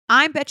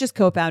I'm Betches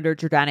co-founder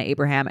Jordana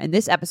Abraham, and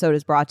this episode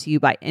is brought to you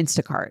by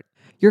Instacart.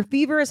 Your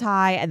fever is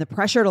high and the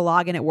pressure to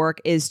log in at work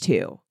is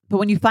too. But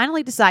when you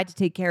finally decide to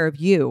take care of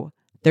you,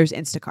 there's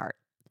Instacart.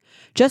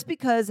 Just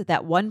because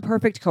that one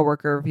perfect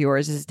coworker of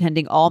yours is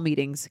attending all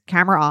meetings,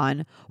 camera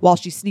on, while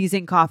she's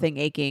sneezing, coughing,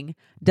 aching,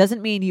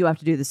 doesn't mean you have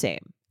to do the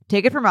same.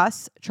 Take it from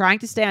us, trying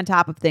to stay on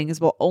top of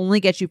things will only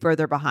get you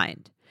further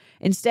behind.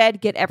 Instead,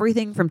 get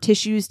everything from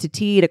tissues to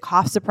tea to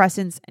cough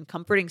suppressants and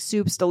comforting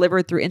soups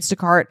delivered through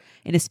Instacart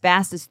in as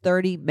fast as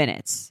 30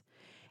 minutes.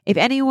 If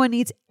anyone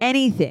needs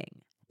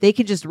anything, they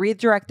can just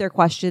redirect their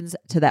questions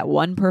to that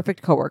one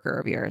perfect coworker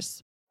of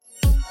yours.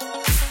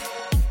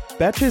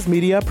 Betches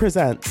Media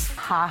presents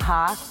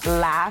Ha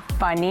laugh,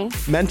 funny.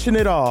 Mention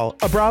It All,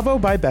 a Bravo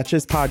by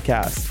Betches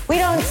podcast. We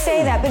don't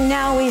say that, but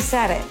now we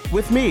said it.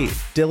 With me,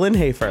 Dylan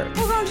Hafer.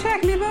 Who's gonna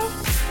check me, boo?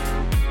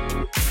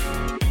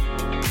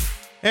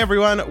 Hey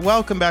everyone,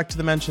 welcome back to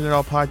the Mention It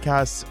All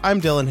podcast.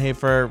 I'm Dylan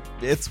Hafer.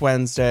 It's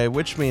Wednesday,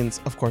 which means,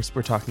 of course,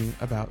 we're talking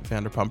about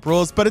Vanderpump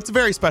Rules, but it's a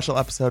very special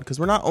episode because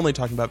we're not only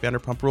talking about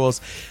Vanderpump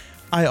Rules.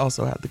 I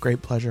also had the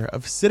great pleasure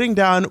of sitting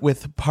down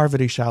with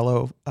Parvati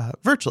Shallow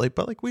virtually,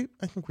 but I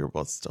think we were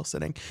both still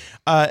sitting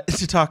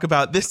to talk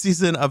about this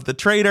season of The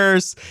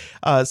Traitors,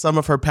 some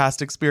of her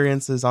past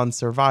experiences on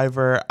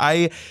Survivor.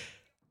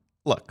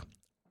 Look,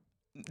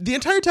 the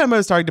entire time I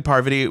was talking to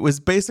Parvati, it was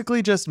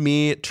basically just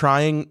me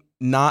trying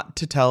not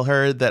to tell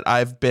her that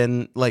I've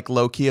been like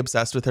low-key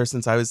obsessed with her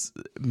since I was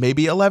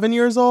maybe 11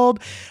 years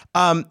old.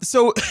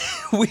 So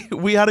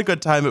we had a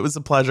good time. It was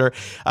a pleasure.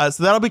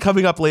 So that'll be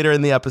coming up later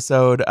in the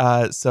episode.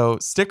 So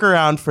stick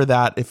around for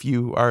that if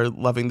you are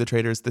loving The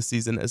Traitors this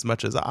season as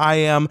much as I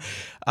am.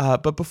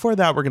 But before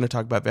that, we're going to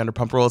talk about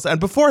Vanderpump Rules. And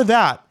before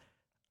that,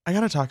 I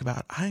got to talk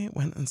about, I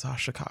went and saw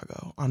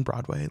Chicago on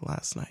Broadway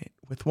last night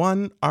with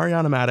one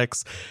Ariana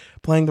Madix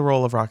playing the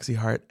role of Roxy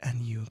Hart.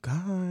 And you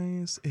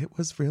guys, it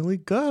was really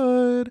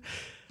good.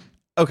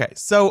 Okay,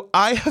 so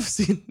I have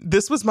seen,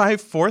 this was my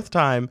fourth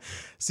time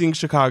seeing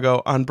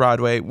Chicago on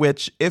Broadway,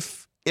 which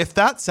if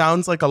that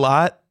sounds like a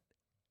lot,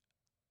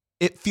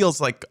 it feels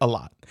like a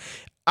lot.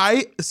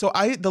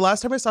 The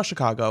last time I saw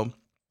Chicago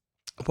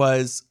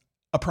was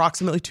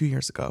approximately 2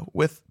 years ago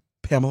with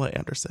Pamela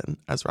Anderson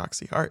as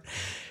Roxy Hart.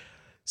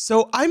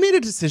 So I made a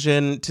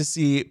decision to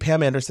see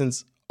Pam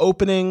Anderson's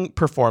opening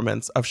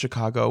performance of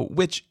Chicago,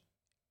 which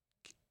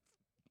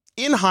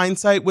in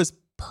hindsight was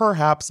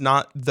perhaps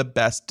not the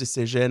best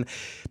decision.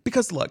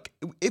 Because look,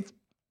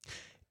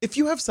 if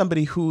you have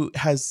somebody who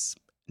has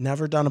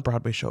never done a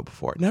Broadway show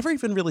before, never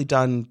even really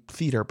done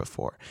theater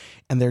before,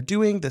 and they're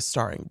doing this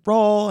starring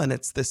role and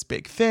it's this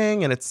big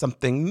thing and it's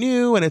something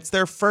new and it's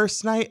their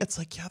first night, it's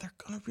like, yeah, they're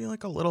going to be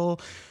like a little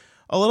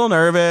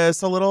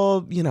nervous, a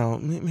little,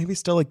 maybe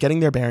still like getting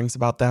their bearings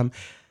about them.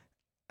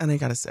 And I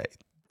gotta say,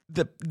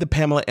 the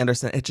Pamela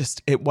Anderson,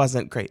 it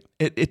wasn't great.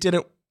 It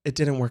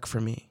didn't work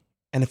for me.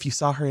 And if you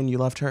saw her and you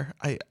loved her,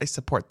 I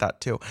support that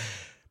too.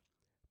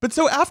 But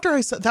so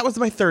after that was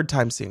my third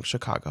time seeing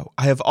Chicago.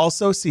 I have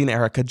also seen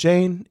Erica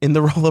Jane in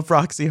the role of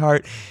Roxy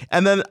Hart.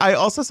 And then I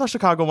also saw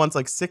Chicago once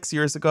like 6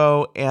 years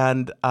ago,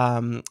 and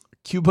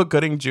Cuba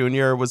Gooding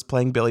Jr. was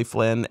playing Billy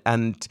Flynn,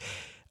 and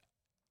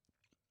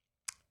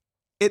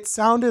it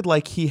sounded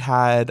like he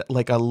had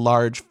like a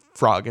large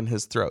frog in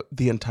his throat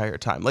the entire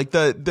time. Like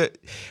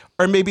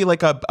or maybe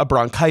like a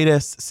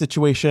bronchitis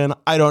situation.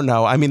 I don't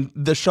know. I mean,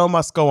 the show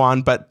must go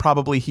on, but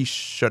probably he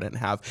shouldn't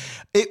have.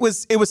 It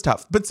was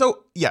tough. But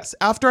so, yes,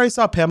 after I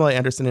saw Pamela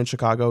Anderson in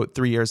Chicago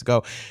 2 years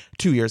ago,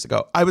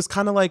 I was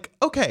kind of like,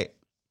 okay,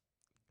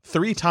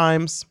 3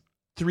 times,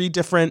 3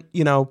 different,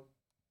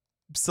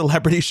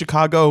 celebrity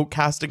Chicago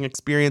casting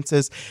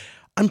experiences.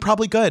 I'm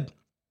probably good.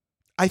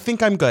 I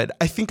think I'm good.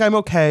 I think I'm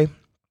okay.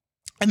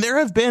 And there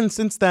have been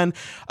since then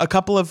a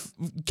couple of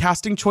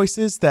casting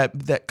choices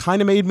that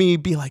kind of made me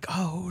be like,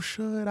 oh,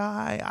 should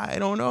I? I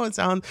don't know. It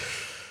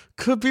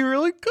could be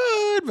really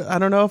good, but I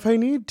don't know if I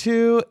need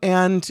to.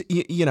 And,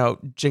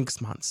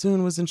 Jinx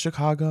Monsoon was in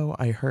Chicago.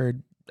 I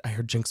heard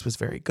Jinx was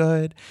very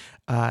good.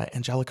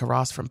 Angelica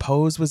Ross from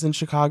Pose was in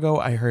Chicago.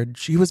 I heard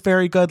she was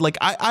very good. Like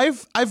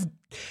I've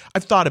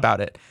thought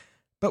about it.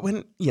 But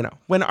when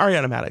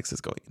Ariana Madix is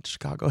going into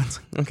Chicago, it's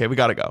like, okay, we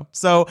got to go.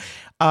 So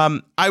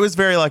I was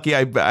very lucky.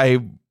 I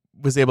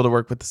was able to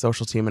work with the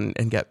social team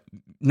and get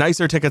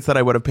nicer tickets that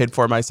I would have paid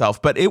for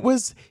myself. But it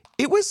was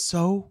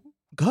so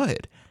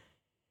good.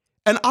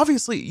 And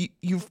obviously,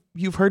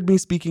 you've heard me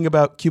speaking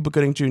about Cuba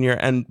Gooding Jr.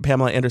 and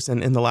Pamela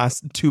Anderson in the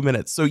last 2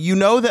 minutes. So you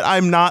know that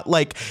I'm not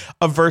like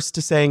averse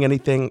to saying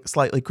anything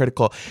slightly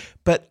critical.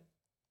 But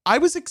I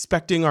was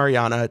expecting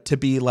Ariana to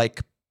be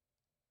like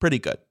pretty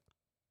good.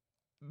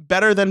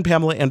 Better than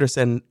Pamela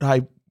Anderson.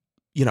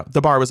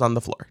 The bar was on the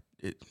floor,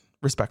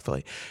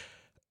 respectfully.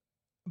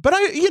 But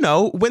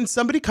when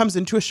somebody comes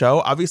into a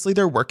show, obviously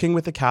they're working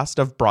with a cast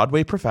of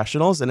Broadway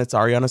professionals, and it's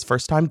Ariana's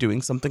first time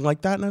doing something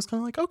like that. And I was kind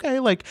of like, okay,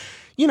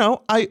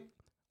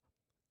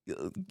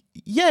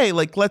 yay,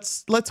 like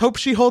let's hope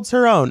she holds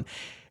her own.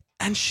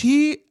 And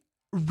she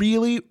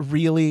really,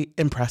 really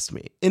impressed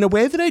me in a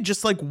way that I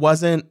just like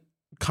wasn't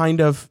kind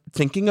of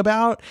thinking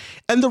about.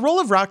 And the role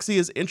of Roxy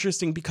is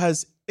interesting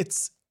because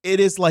it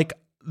is like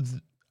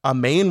a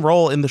main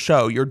role in the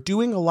show. You're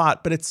doing a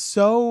lot, but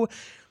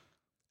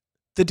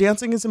the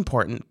dancing is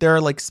important. There are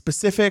like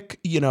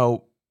specific,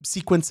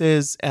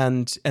 sequences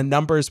and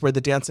numbers where the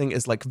dancing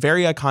is like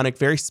very iconic,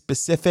 very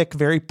specific,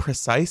 very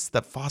precise.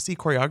 The Fosse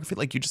choreography,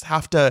 like you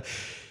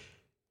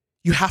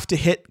have to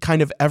hit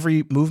kind of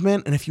every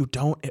movement. And if you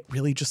don't, it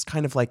really just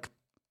kind of like,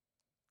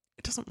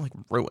 it doesn't like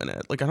ruin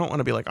it. Like, I don't want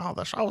to be like, oh,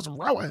 the show's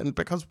ruined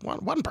because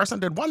one person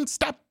did one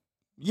step,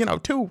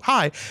 too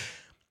high.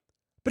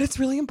 But it's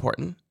really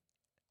important.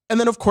 And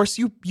then, of course,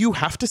 you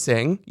have to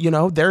sing.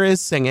 There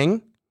is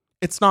singing.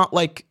 It's not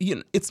like,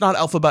 it's not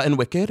Elphaba and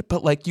Wicked,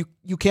 but like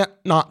you can't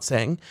not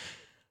sing.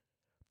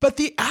 But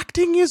the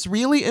acting is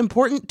really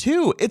important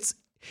too. It's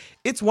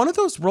one of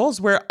those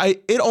roles where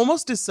it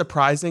almost is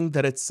surprising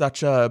that it's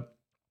that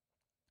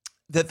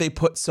they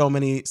put so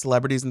many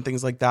celebrities and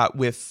things like that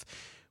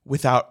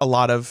without a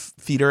lot of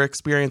theater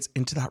experience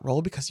into that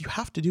role, because you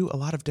have to do a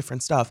lot of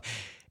different stuff.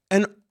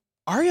 And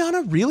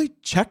Ariana really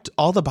checked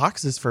all the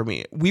boxes for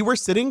me. We were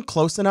sitting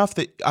close enough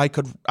that I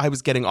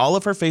was getting all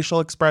of her facial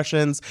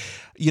expressions.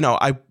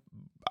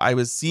 I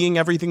was seeing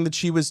everything that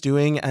she was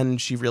doing, and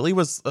she really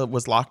was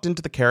locked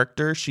into the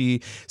character.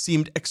 She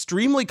seemed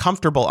extremely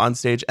comfortable on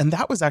stage. And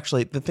that was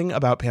actually the thing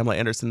about Pamela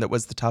Anderson that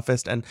was the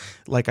toughest. And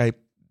like I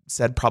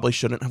said, probably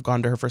shouldn't have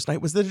gone to her first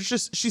night, was that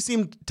she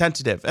seemed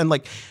tentative and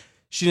like,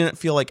 she didn't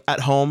feel like at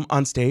home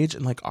on stage,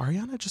 and like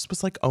Ariana just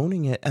was like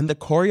owning it. And the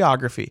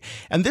choreography.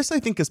 And this, I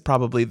think, is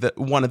probably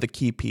one of the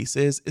key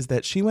pieces, is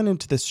that she went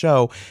into this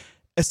show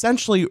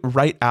essentially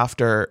right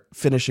after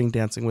finishing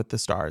Dancing with the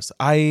Stars.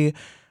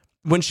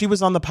 When she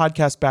was on the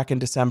podcast back in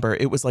December,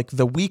 it was like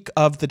the week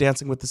of the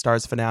Dancing with the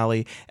Stars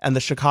finale, and the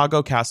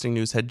Chicago casting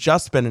news had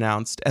just been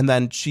announced. And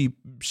then she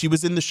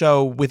was in the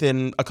show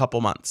within a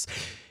couple months.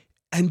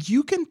 And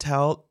you can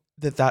tell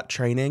that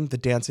training, the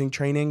dancing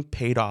training,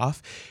 paid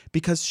off,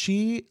 because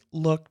she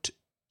looked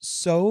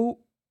so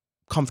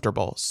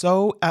comfortable,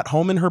 so at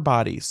home in her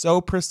body, so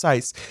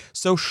precise,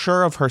 so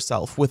sure of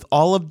herself with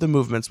all of the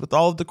movements, with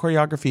all of the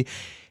choreography.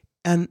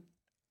 And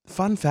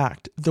fun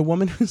fact, the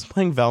woman who's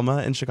playing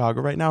Velma in Chicago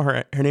right now,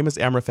 her name is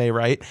Amra Faye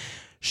Wright.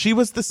 She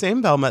was the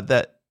same Velma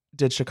that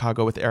did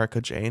Chicago with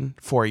Erika Jayne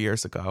 4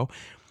 years ago.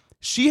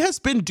 She has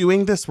been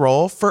doing this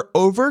role for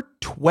over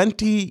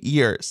 20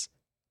 years.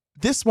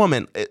 This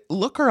woman,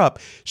 look her up.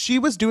 She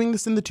was doing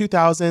this in the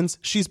 2000s.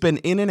 She's been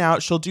in and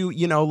out. She'll do,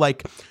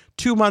 like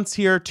 2 months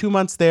here, 2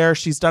 months there.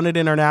 She's done it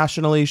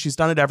internationally. She's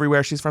done it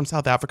everywhere. She's from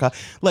South Africa.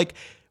 Like,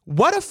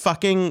 what a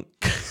fucking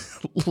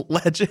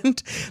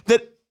legend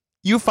that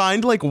you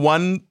find like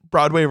one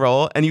Broadway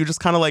role and you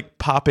just kind of like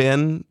pop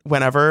in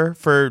whenever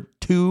for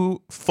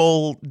 2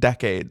 full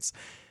decades.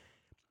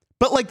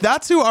 But like,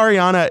 that's who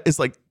Ariana is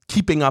like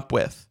keeping up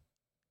with.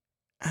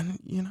 And,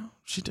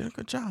 she did a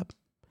good job.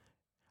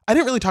 I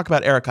didn't really talk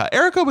about Erika.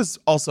 Erika was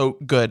also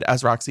good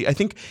as Roxy. I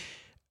think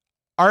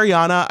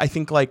Ariana,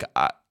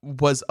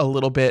 was a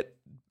little bit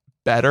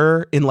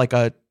better in like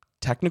a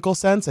technical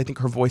sense. I think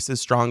her voice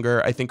is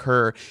stronger. I think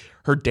her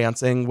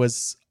dancing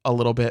was a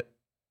little bit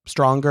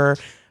stronger.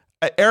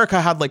 Erika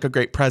had like a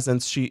great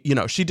presence. She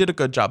did a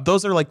good job.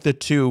 Those are like the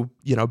two,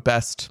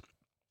 best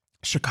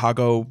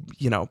Chicago,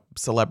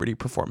 celebrity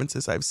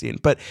performances I've seen.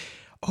 But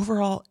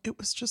overall, it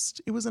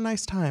was a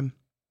nice time.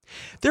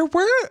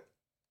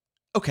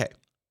 Okay.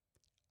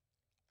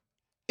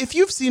 If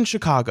you've seen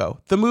Chicago,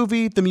 the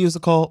movie, the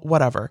musical,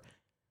 whatever,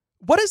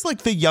 what is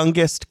like the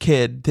youngest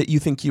kid that you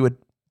think you would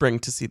bring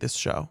to see this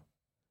show?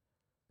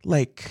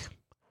 Like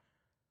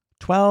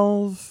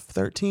 12,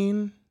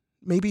 13,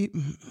 maybe,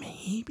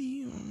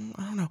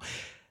 I don't know.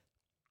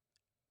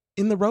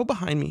 In the row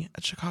behind me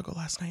at Chicago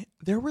last night,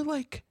 there were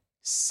like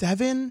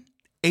 7,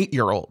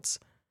 8-year-olds.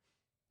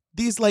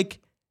 These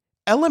like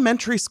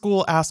elementary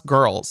school ass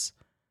girls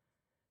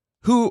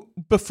who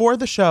before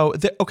the show,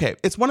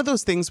 it's one of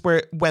those things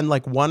where when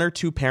like 1 or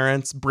 2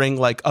 parents bring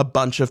like a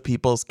bunch of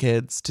people's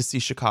kids to see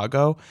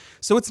Chicago.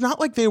 So it's not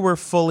like they were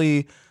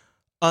fully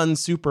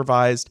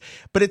unsupervised,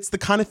 but it's the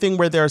kind of thing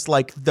where there's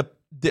like the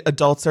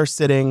adults are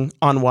sitting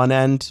on one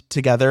end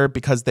together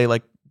because they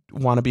like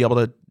want to be able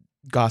to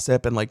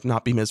gossip and like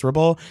not be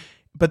miserable.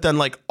 But then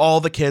like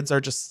all the kids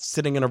are just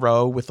sitting in a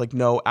row with like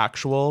no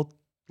actual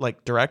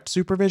like direct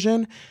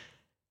supervision.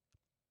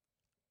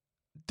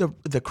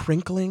 The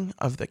crinkling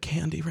of the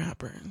candy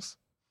wrappers,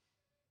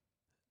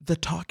 the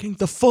talking,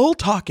 the full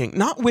talking,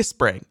 not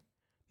whispering,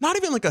 not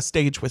even like a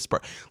stage whisper.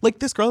 Like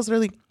this girl's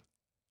literally,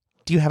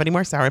 do you have any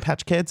more Sour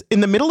Patch Kids? In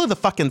the middle of the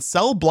fucking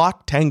cell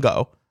block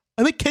tango.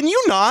 I'm like, can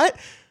you not?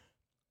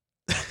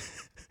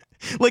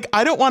 Like,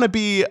 I don't want to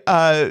be,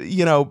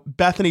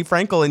 Bethany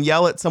Frankel and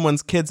yell at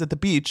someone's kids at the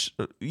beach.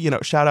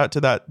 Shout out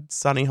to that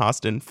Sonny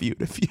Hostin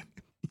feud if you,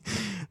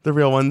 the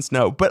real ones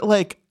know. But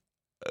like,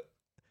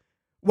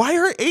 why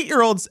are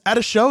 8-year-olds at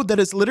a show that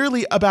is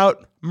literally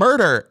about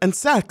murder and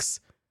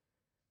sex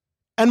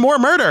and more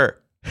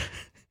murder?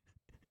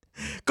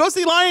 Go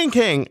see Lion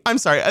King. I'm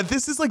sorry.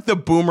 This is like the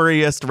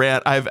boomeriest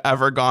rant I've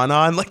ever gone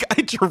on. Like,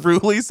 I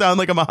truly sound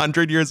like I'm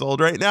 100 years old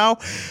right now.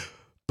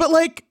 But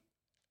like,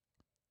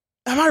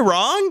 am I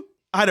wrong?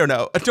 I don't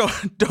know.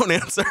 Don't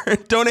answer.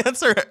 Don't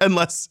answer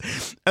unless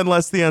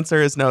the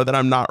answer is no, that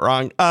I'm not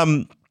wrong.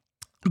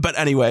 But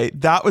anyway,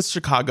 that was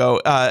Chicago.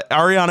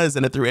 Ariana is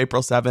in it through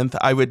April 7th.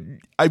 I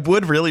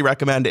would really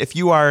recommend, if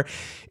you are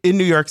in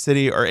New York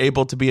City or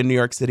able to be in New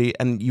York City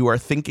and you are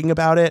thinking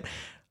about it,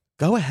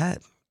 go ahead.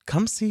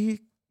 Come see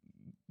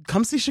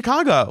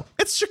Chicago.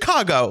 It's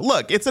Chicago.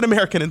 Look, it's an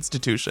American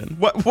institution.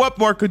 What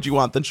more could you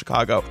want than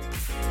Chicago?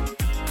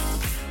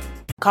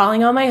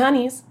 Calling all my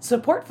honeys.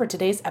 Support for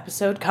today's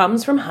episode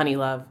comes from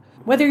Honeylove.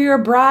 Whether you're a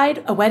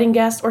bride, a wedding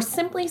guest, or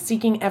simply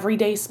seeking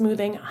everyday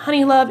smoothing,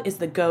 Honeylove is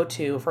the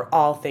go-to for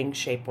all things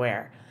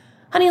shapewear.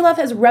 Honeylove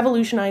has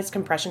revolutionized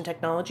compression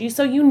technology,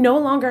 so you no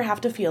longer have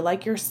to feel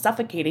like you're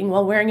suffocating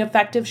while wearing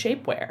effective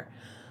shapewear.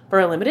 For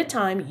a limited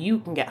time, you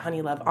can get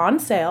Honeylove on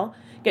sale.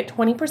 Get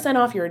 20%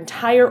 off your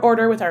entire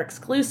order with our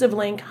exclusive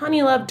link,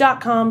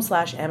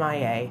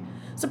 honeylove.com/MIA.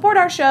 Support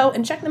our show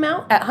and check them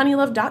out at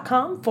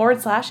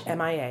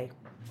honeylove.com/MIA.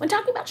 When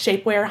talking about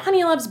shapewear,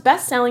 Honeylove's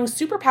best-selling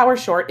Superpower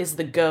Short is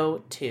the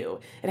go-to.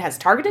 It has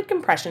targeted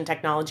compression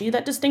technology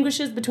that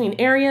distinguishes between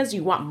areas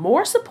you want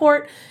more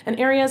support and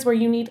areas where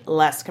you need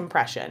less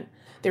compression.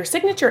 Their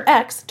Signature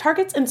X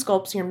targets and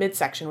sculpts your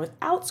midsection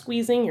without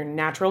squeezing your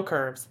natural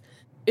curves.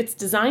 It's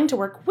designed to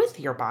work with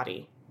your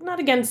body,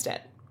 not against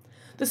it.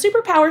 The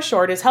Superpower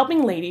Short is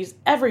helping ladies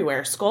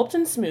everywhere sculpt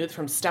and smooth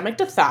from stomach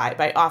to thigh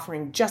by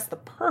offering just the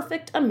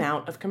perfect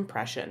amount of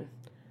compression.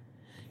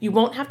 You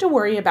won't have to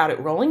worry about it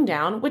rolling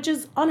down, which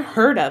is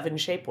unheard of in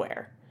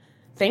shapewear,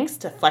 thanks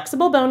to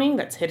flexible boning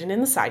that's hidden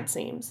in the side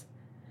seams.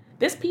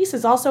 This piece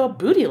is also a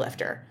booty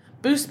lifter.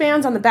 Boost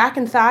bands on the back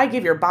and thigh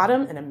give your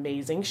bottom an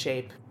amazing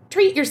shape.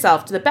 Treat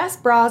yourself to the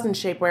best bras and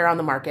shapewear on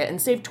the market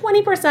and save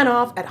 20%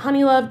 off at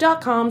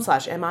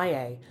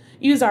honeylove.com/MIA.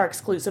 Use our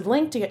exclusive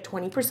link to get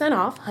 20%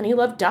 off,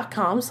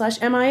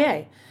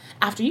 honeylove.com/MIA.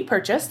 After you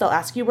purchase, they'll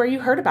ask you where you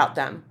heard about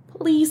them.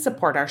 Please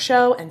support our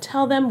show and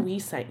tell them we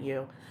sent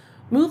you.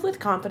 Move with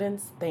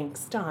confidence,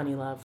 thanks to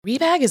Honeylove.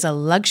 Rebag is a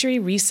luxury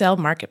resale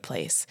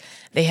marketplace.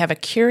 They have a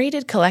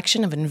curated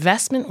collection of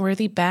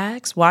investment-worthy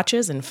bags,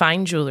 watches, and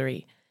fine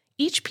jewelry.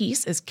 Each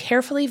piece is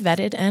carefully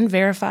vetted and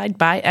verified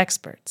by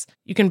experts.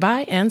 You can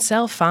buy and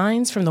sell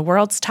finds from the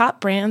world's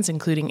top brands,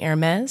 including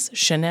Hermès,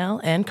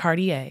 Chanel, and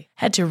Cartier.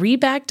 Head to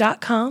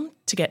Rebag.com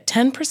to get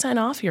 10%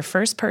 off your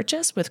first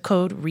purchase with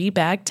code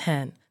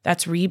REBAG10.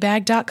 That's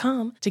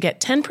Rebag.com to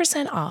get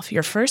 10% off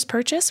your first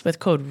purchase with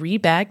code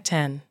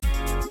REBAG10.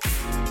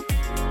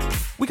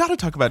 We got to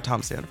talk about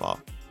Tom Sandoval.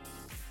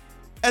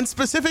 And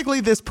specifically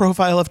this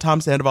profile of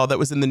Tom Sandoval that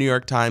was in the New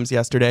York Times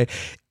yesterday.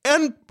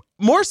 And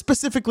more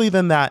specifically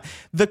than that,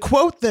 the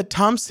quote that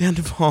Tom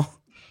Sandoval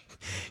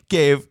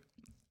gave,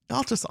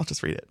 I'll just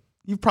read it.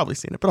 You've probably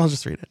seen it, but I'll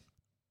just read it.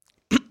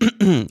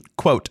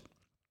 Quote,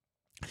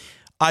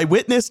 I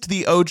witnessed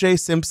the O.J.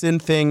 Simpson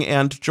thing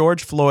and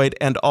George Floyd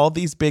and all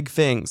these big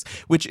things,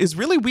 which is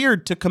really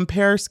weird to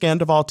compare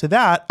Sandoval to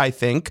that, I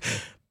think.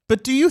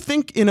 But do you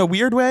think in a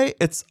weird way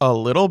it's a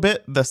little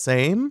bit the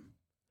same?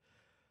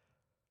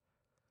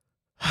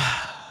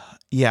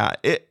 Yeah,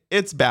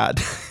 it's bad.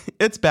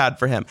 It's bad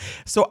for him.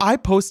 So I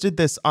posted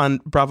this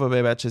on Bravo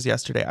Betches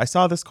yesterday. I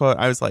saw this quote.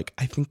 I was like,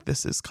 I think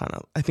this is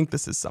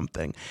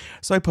something.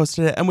 So I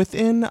posted it. And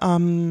within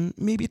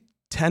maybe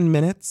 10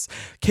 minutes,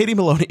 Katie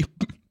Maloney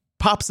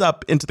pops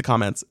up into the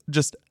comments,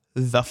 just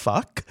the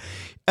fuck.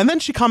 And then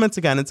she comments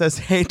again and says,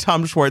 hey,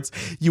 Tom Schwartz,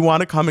 you want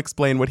to come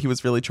explain what he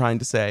was really trying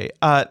to say?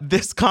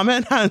 This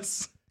comment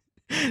has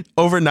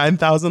over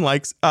 9,000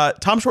 likes.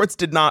 Tom Schwartz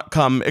did not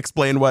come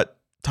explain what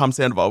Tom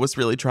Sandoval was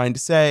really trying to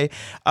say.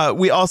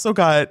 We also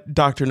got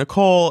Dr.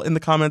 Nicole in the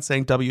comments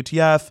saying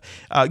WTF,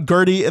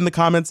 Gertie in the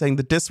comments saying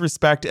the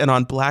disrespect, and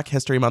on Black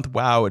History Month,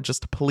 wow,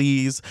 just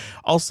please.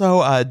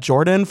 Also,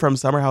 Jordan from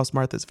Summer House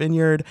Martha's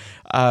Vineyard.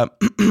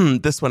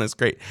 This one is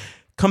great.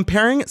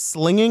 Comparing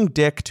slinging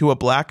dick to a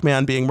black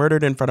man being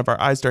murdered in front of our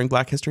eyes during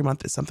Black History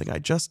Month is something I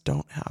just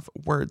don't have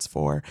words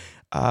for.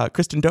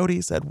 Kristen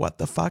Doty said, what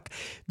the fuck?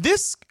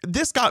 This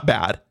got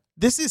bad.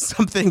 This is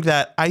something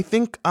that I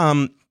think,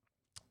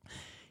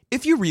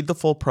 if you read the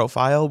full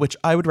profile, which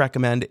I would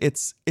recommend,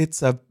 it's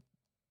a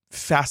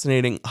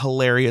fascinating,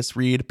 hilarious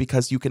read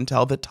because you can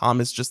tell that Tom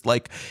is just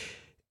like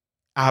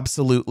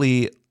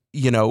absolutely,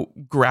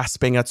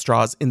 grasping at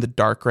straws in the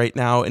dark right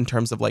now in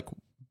terms of like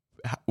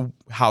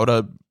how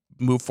to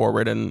move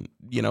forward and,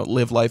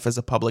 live life as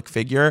a public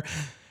figure.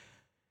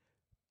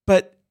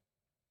 But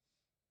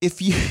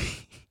if you...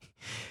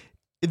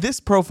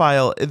 This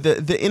profile,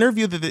 the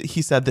interview that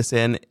he said this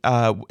in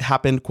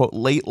happened, quote,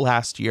 late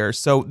last year.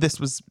 So this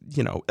was,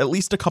 at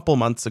least a couple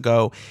months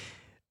ago.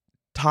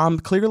 Tom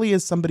clearly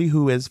is somebody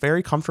who is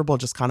very comfortable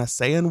just kind of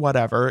saying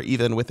whatever,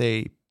 even with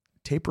a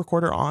tape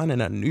recorder on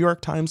and a New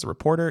York Times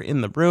reporter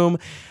in the room.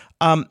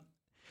 But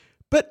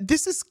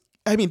this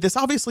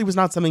obviously was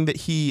not something that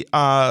he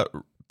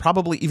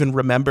probably even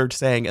remembered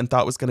saying and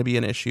thought was going to be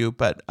an issue.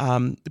 But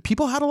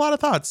people had a lot of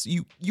thoughts.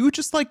 You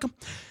just like,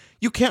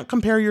 you can't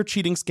compare your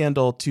cheating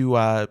scandal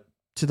to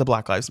the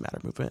Black Lives Matter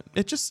movement.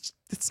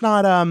 It's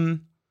not a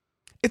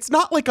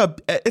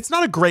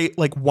great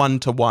like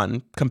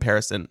 1-to-1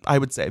 comparison, I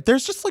would say.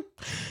 There's just like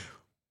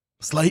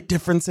slight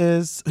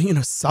differences,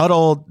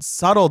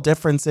 subtle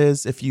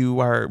differences if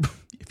you're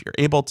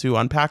able to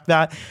unpack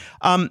that.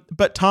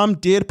 But Tom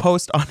did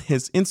post on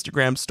his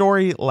Instagram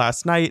story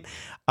last night,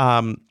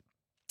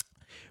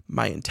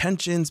 my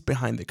intentions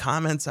behind the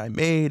comments I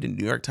made in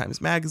New York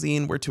Times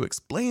Magazine were to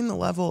explain the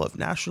level of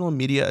national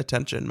media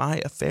attention my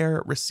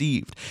affair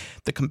received.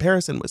 The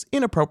comparison was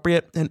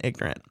inappropriate and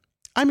ignorant.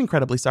 I'm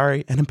incredibly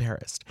sorry and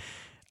embarrassed.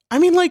 I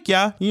mean, like,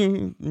 yeah,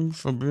 it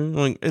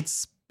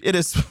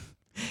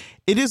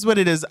is what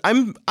it is.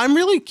 I'm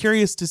really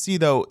curious to see,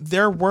 though.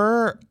 There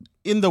were,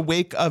 in the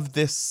wake of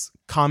this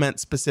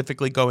comment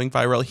specifically going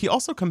viral, he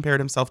also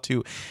compared himself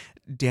to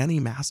Danny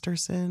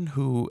Masterson,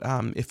 who,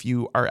 if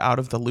you are out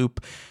of the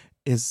loop,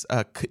 is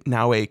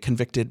now a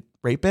convicted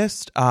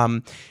rapist.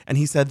 And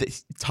he said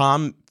that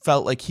Tom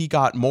felt like he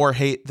got more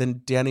hate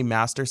than Danny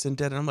Masterson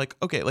did. And I'm like,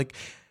 okay, like,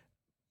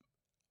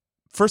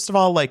 first of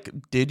all, like,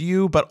 did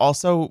you? But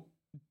also,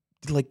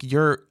 like,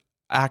 you're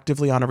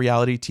actively on a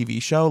reality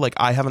TV show. Like,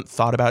 I haven't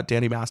thought about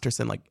Danny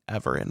Masterson like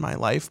ever in my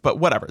life, but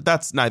whatever.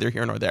 That's neither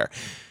here nor there.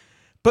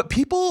 But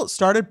people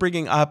started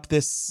bringing up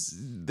this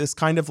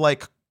kind of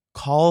like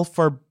call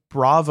for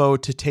Bravo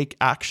to take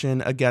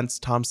action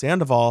against Tom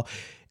Sandoval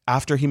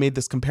after he made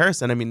this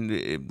comparison. I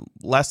mean,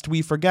 lest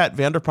we forget,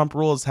 Vanderpump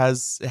Rules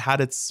has had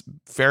its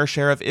fair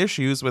share of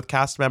issues with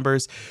cast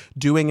members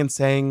doing and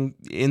saying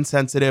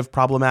insensitive,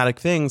 problematic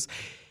things.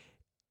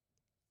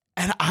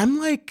 And I'm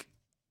like,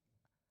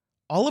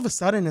 all of a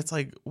sudden, it's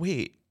like,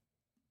 wait,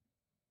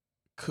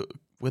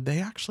 would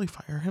they actually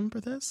fire him for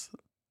this?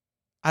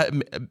 I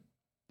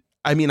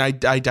mean, I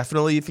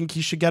definitely think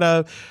he should get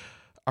a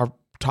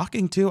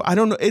talking to. I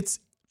don't know. It's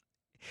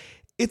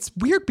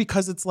weird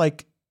because it's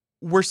like,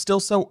 we're still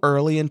so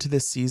early into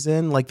this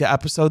season. Like, the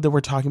episode that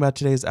we're talking about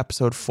today is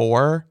episode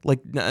 4. Like,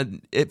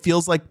 it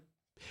feels like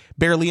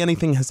barely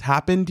anything has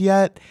happened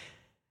yet.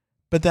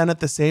 But then at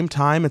the same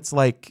time, it's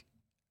like,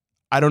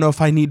 I don't know if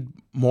I need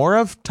more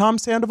of Tom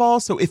Sandoval.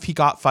 So if he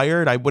got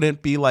fired, I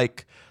wouldn't be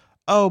like,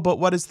 oh, but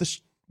what is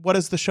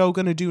the show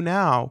going to do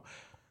now?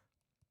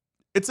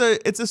 It's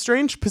a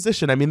strange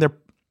position. I mean,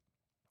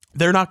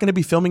 they're not going to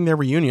be filming their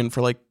reunion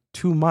for like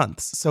 2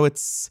 months. So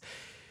it's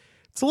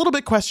a little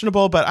bit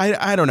questionable, but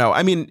I don't know.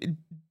 I mean,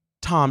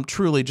 Tom,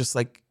 truly just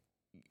like,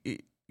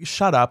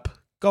 shut up,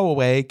 go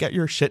away, get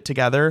your shit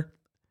together.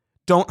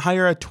 Don't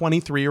hire a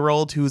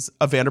 23-year-old who's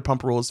a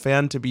Vanderpump Rules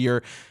fan to be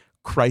your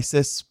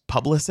crisis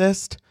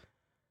publicist.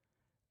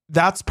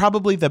 That's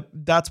probably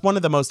that's one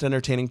of the most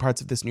entertaining parts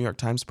of this New York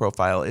Times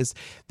profile, is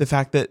the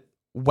fact that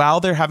while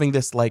they're having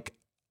this like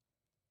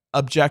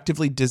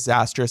objectively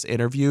disastrous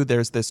interview,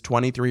 there's this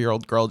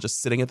 23-year-old girl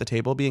just sitting at the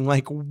table being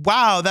like,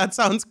 wow, that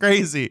sounds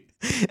crazy.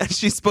 And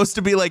she's supposed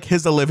to be like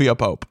his Olivia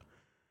Pope.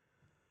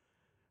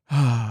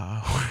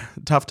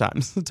 Tough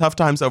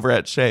times over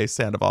at Shea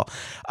Sandoval.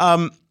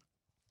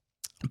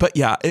 But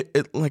yeah,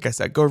 it like I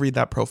said, go read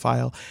that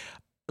profile.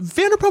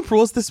 Vanderpump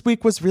Rules this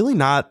week was really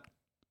not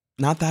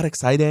that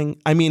exciting.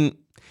 I mean,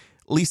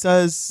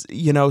 Lisa's,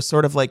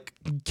 sort of like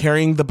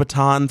carrying the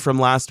baton from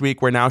last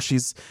week, where now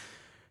she's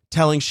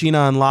telling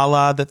Sheena and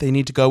Lala that they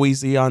need to go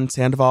easy on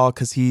Sandoval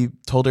because he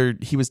told her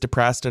he was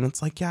depressed. And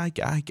it's like, yeah, I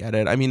get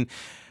it. I mean,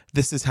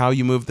 this is how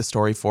you move the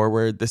story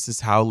forward. This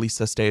is how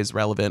Lisa stays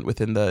relevant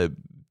within the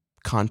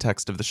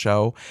context of the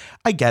show.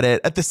 I get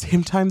it. At the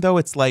same time, though,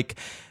 it's like,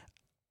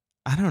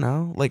 I don't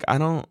know. Like,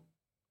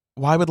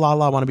 why would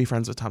Lala want to be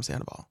friends with Tom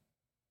Sandoval?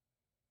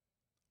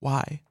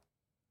 Why?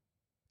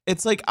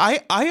 It's like, I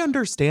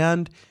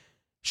understand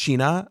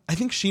Sheena. I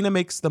think Sheena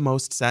makes the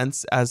most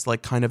sense as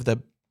like kind of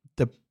the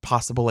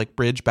possible like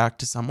bridge back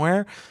to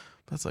somewhere.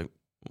 But it's like,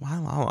 why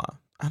Lala?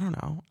 I don't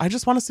know. I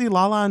just want to see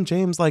Lala and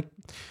James like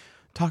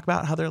talk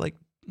about how they're like,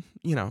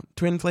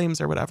 twin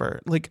flames or whatever.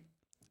 Like,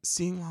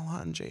 seeing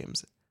Lala and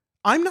James.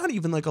 I'm not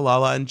even like a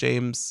Lala and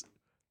James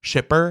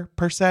shipper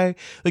per se.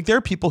 Like, there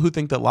are people who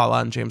think that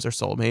Lala and James are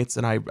soulmates,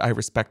 and I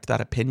respect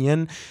that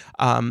opinion.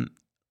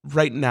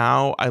 Right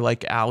now, I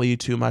like Allie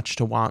too much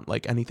to want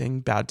like anything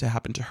bad to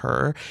happen to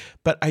her.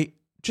 But I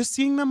just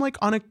seeing them like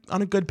on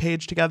a good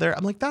page together,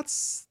 I'm like,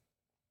 that's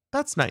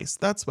nice.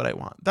 That's what I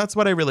want. That's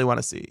what I really want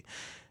to see.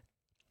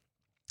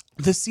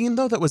 The scene,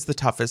 though, that was the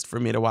toughest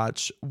for me to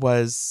watch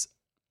was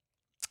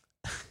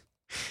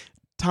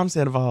Tom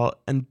Sandoval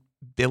and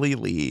Billy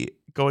Lee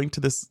going to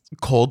this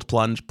cold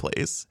plunge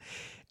place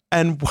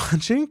and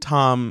watching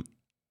Tom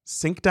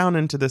sink down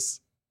into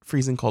this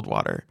freezing cold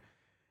water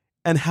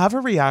and have a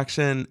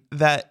reaction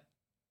that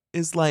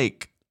is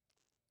like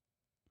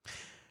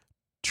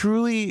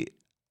truly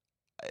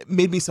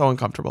made me so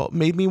uncomfortable,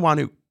 made me want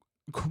to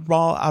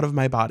crawl out of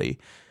my body.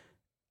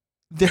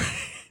 There,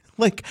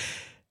 like,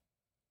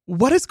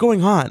 what is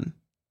going on?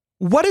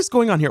 What is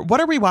going on here? What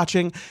are we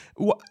watching?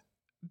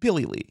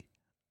 Billy Lee,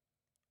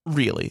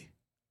 really?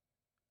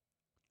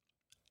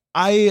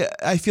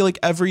 I feel like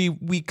every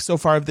week so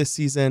far of this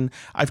season,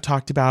 I've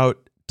talked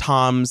about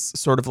Tom's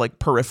sort of like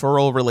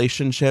peripheral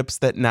relationships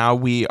that now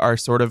we are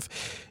sort of,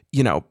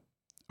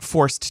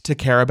 forced to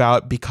care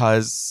about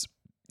because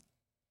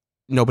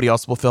nobody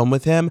else will film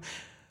with him.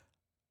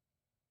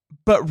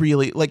 But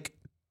really, like,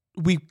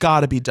 we've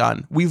got to be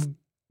done. We've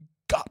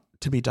got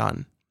to be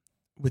done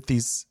with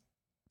these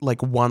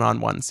like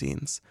one-on-one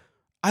scenes.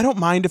 I don't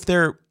mind if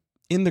they're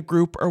in the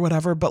group or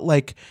whatever, but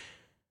like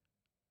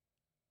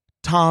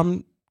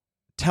Tom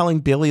telling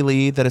Billy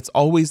Lee that it's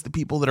always the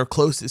people that are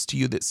closest to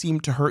you that seem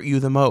to hurt you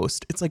the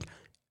most. It's like,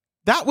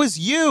 that was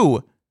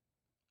you.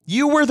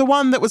 You were the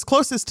one that was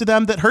closest to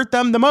them that hurt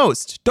them the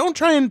most. Don't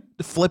try and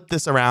flip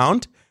this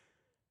around.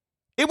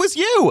 It was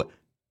you.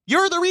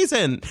 You're the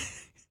reason.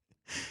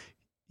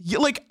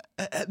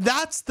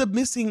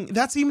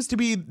 That seems to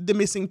be the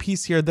missing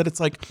piece here, that it's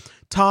like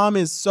Tom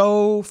is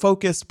so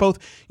focused. Both,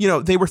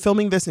 they were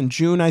filming this in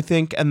June, I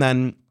think, and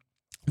then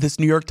this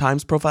New York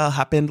Times profile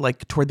happened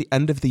like toward the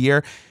end of the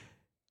year.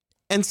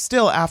 And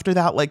still after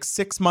that, like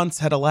 6 months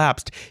had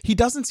elapsed, he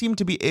doesn't seem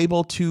to be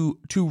able to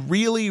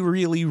really,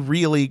 really,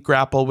 really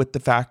grapple with the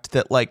fact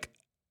that like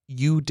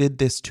you did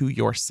this to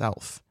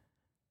yourself.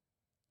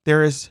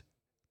 There is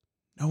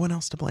no one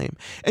else to blame.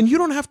 And you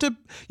don't have to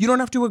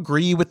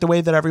agree with the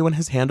way that everyone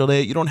has handled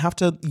it. You don't have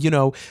to,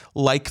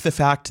 like the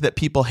fact that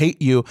people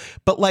hate you,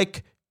 but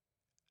like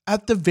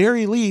at the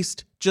very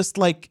least, just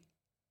like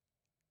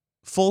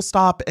full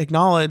stop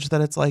acknowledge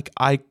that it's like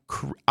I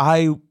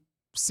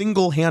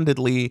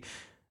single-handedly,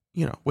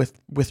 with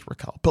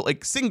Raquel, but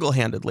like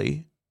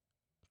single-handedly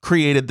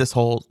created this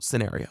whole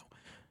scenario.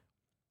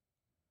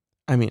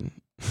 I mean,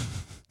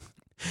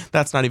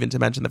 that's not even to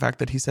mention the fact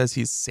that he says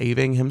he's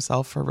saving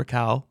himself for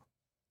Raquel.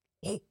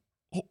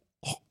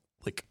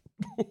 Like,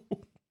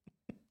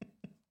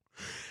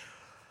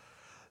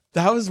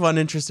 that was one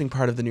interesting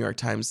part of the New York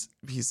Times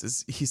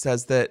pieces. He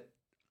says that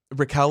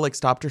Raquel like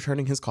stopped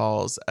returning his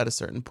calls at a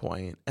certain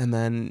point, and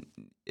then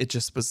it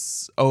just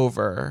was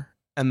over.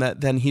 And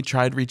that then he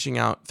tried reaching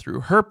out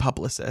through her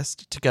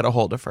publicist to get a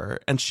hold of her,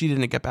 and she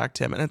didn't get back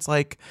to him. And it's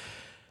like,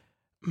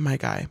 my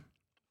guy,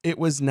 it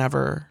was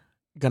never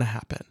gonna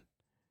happen.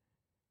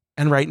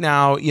 And right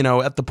now,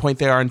 at the point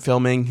they are in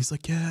filming, he's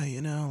like, yeah,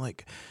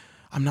 like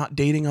I'm not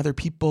dating other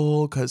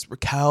people because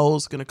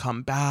Raquel's gonna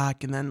come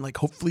back, and then like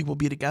hopefully we'll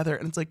be together.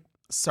 And it's like,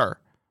 sir,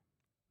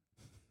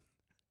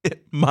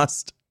 it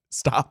must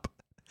stop.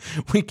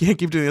 We can't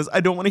keep doing this.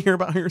 I don't want to hear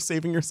about how you're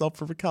saving yourself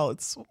for Raquel.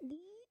 It's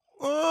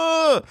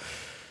I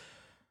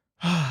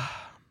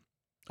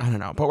don't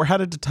know, but we're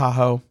headed to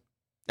Tahoe.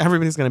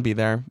 Everybody's going to be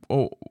there.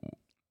 Oh,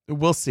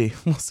 we'll see.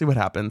 We'll see what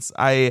happens.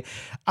 I'm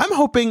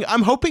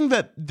hoping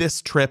that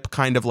this trip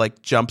kind of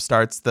like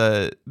jumpstarts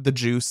the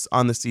juice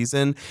on the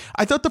season.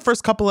 I thought the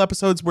first couple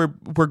episodes were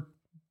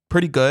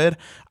pretty good.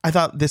 I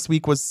thought this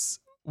week was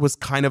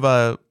kind of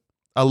a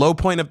low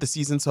point of the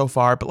season so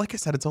far, but like I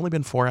said, it's only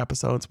been 4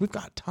 episodes. We've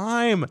got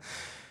time.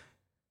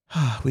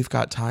 We've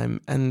got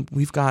time, and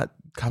we've got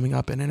coming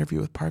up an interview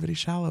with Parvati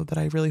Shallow that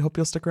I really hope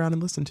you'll stick around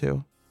and listen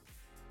to.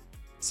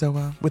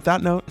 So with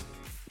that note,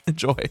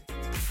 enjoy.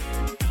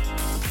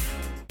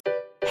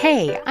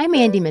 Hey, I'm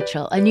Andy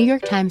Mitchell, a New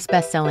York Times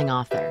bestselling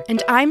author.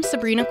 And I'm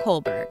Sabrina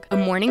Kohlberg, a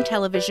morning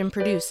television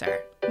producer.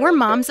 We're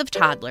moms of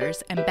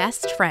toddlers and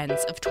best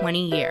friends of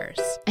 20 years.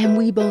 And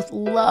we both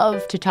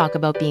love to talk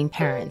about being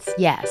parents,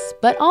 yes,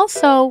 but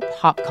also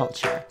pop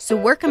culture. So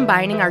we're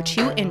combining our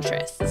 2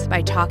 interests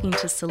by talking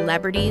to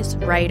celebrities,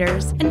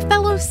 writers, and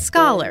fellow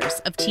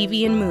scholars of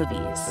TV and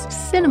movies.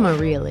 Cinema,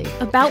 really.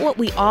 About what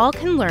we all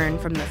can learn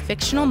from the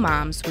fictional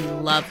moms we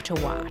love to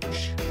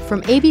watch.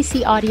 From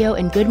ABC Audio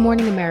and Good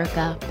Morning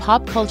America,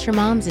 Pop Culture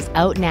Moms is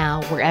out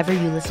now wherever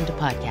you listen to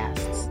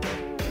podcasts.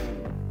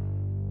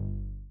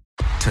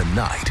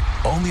 Tonight,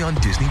 only on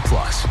Disney+.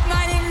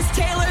 My name is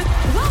Taylor.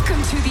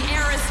 Welcome to the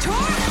Eras Tour.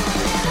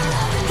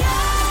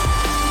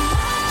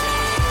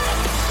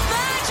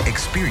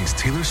 Experience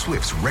Taylor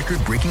Swift's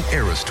record-breaking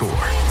Eras Tour.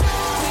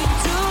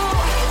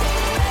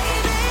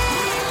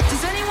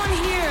 Does anyone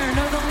here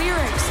know the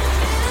lyrics?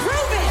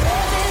 Prove it!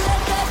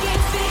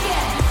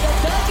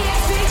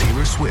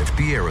 Taylor Swift,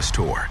 the Eras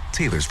Tour,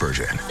 Taylor's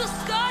version.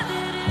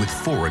 With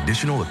 4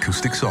 additional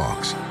acoustic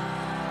songs.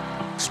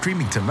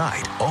 Streaming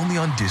tonight, only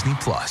on Disney+.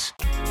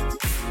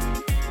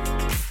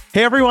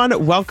 Hey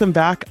everyone, welcome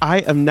back. I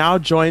am now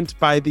joined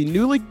by the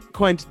newly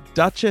coined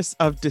Duchess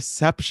of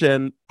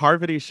Deception,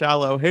 Parvati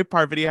Shallow. Hey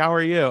Parvati, how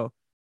are you?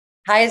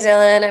 Hi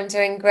Dylan, I'm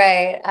doing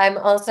great. I'm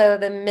also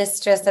the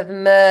mistress of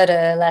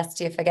murder, lest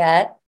you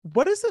forget.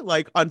 What is it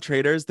like on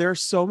Traitors? There are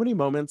so many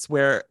moments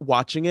where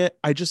watching it,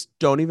 I just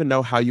don't even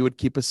know how you would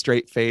keep a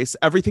straight face.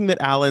 Everything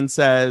that Alan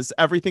says,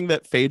 everything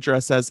that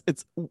Phaedra says,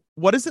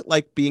 what is it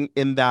like being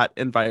in that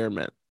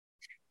environment?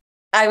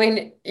 I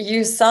mean,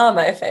 you saw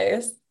my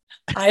face.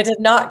 I did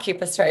not keep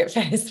a straight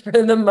face for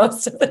the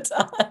most of the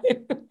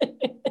time.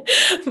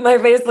 My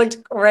face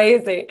looked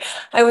crazy.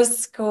 I was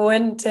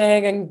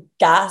squinting and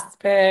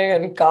gasping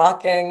and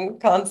gawking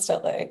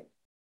constantly.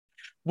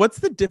 What's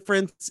the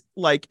difference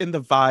like in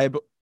the vibe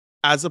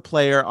as a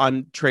player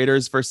on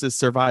Traitors versus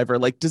Survivor,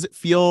 like, does it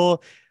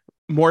feel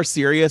more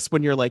serious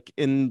when you're like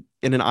in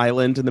an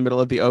island in the middle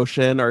of the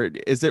ocean, or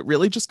is it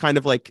really just kind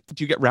of like,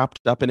 do you get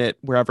wrapped up in it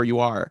wherever you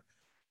are?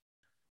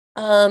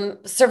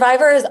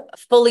 Survivor is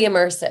fully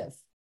immersive.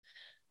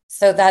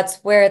 So that's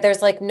where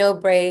there's like no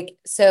break.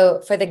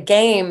 So for the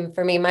game,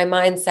 for me, my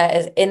mindset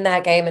is in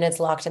that game and it's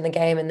locked in the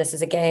game and this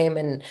is a game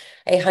and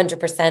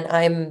 100%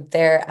 I'm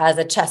there as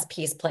a chess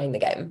piece playing the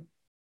game.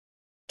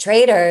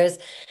 Traders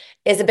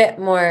is a bit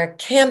more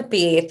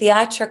campy,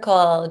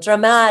 theatrical,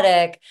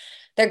 dramatic.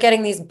 They're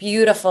getting these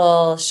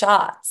beautiful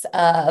shots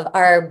of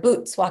our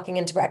boots walking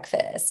into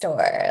breakfast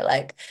or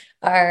like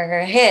our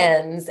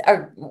hands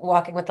are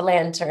walking with the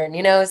lantern,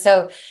 you know?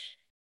 So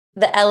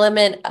the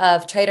element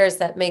of Traders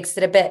that makes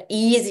it a bit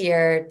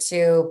easier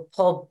to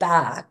pull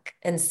back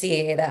and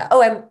see that,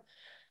 oh,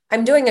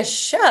 I'm doing a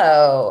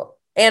show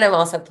and I'm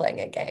also playing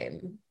a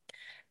game.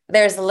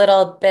 There's a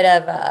little bit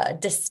of a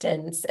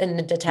distance and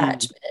a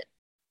detachment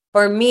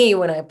for me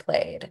when I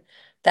played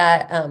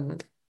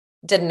that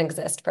didn't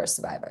exist for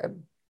Survivor.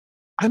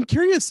 I'm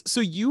curious.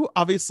 So you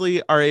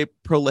obviously are a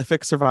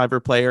prolific Survivor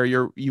player.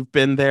 You've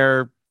been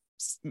there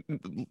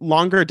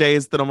longer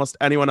days than almost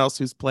anyone else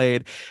who's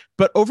played.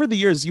 But over the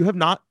years, you have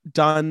not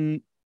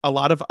done a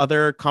lot of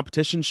other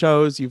competition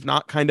shows. You've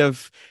not kind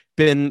of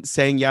been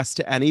saying yes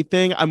to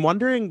anything. I'm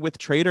wondering with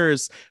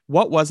Traitors,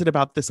 what was it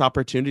about this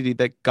opportunity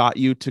that got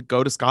you to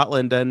go to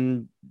Scotland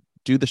and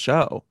do the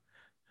show?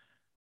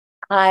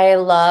 I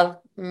love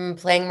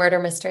playing murder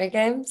mystery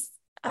games.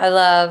 I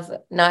love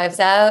Knives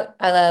Out.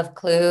 I love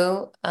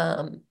Clue.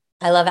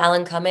 I love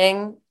Alan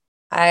Cumming.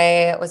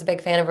 I was a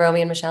big fan of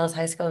Romy and Michelle's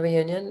high school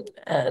reunion,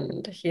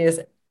 and he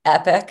is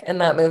epic in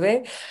that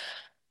movie.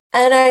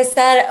 And I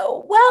said,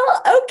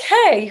 well,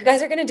 okay, you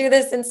guys are going to do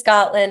this in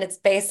Scotland. It's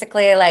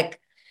basically like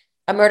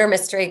a murder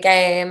mystery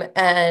game,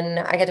 and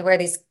I get to wear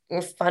these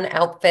fun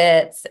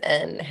outfits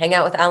and hang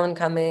out with Alan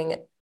Cumming.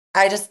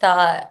 I just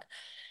thought,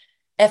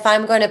 if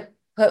I'm going to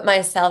put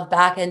myself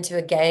back into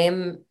a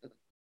game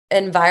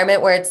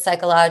environment where it's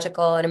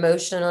psychological and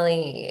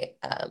emotionally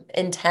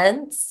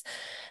intense,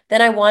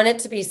 then I want it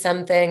to be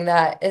something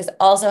that is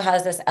also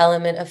has this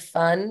element of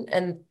fun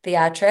and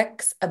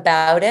theatrics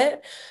about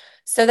it,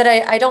 so that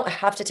I don't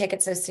have to take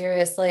it so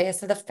seriously.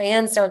 So the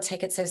fans don't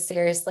take it so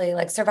seriously.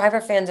 Like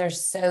Survivor fans are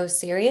so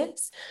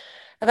serious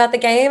about the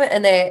game,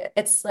 and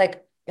it's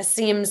like it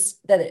seems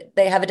that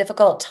they have a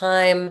difficult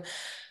time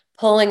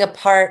pulling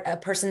apart a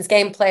person's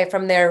gameplay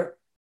from their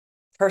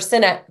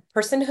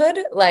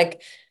personhood.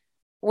 Like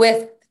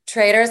with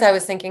Traders, I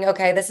was thinking,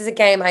 okay, this is a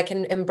game. I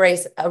can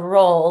embrace a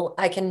role.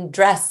 I can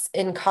dress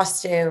in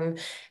costume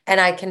and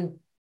I can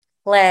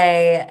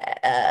play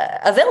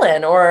a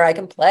villain, or I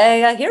can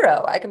play a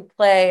hero. I can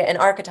play an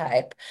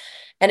archetype,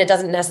 and it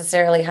doesn't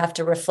necessarily have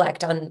to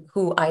reflect on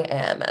who I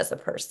am as a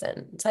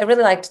person. So I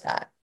really liked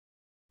that.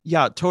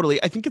 Yeah,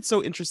 totally. I think it's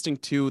so interesting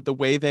too, the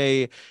way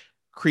they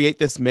create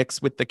this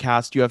mix with the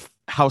cast. You have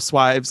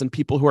housewives and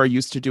people who are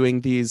used to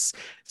doing these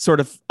sort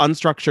of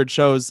unstructured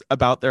shows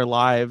about their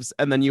lives.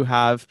 And then you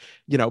have,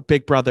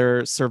 Big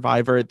Brother,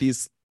 Survivor,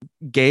 these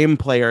game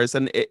players.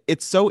 And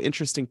it's so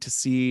interesting to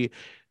see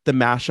the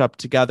mashup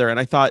together. And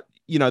I thought,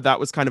 that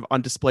was kind of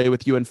on display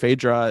with you and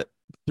Phaedra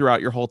throughout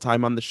your whole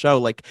time on the show.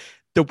 Like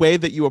the way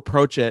that you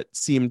approach it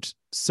seemed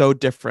so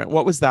different.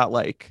 What was that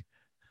like?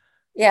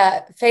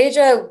 Yeah,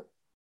 Phaedra,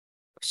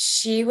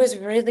 she was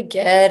really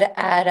good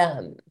at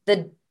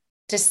the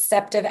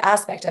deceptive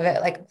aspect of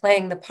it, like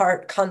playing the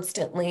part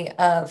constantly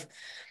of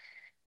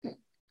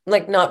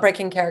like not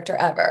breaking character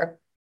ever,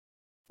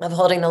 of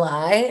holding the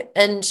lie.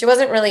 And she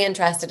wasn't really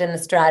interested in the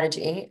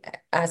strategy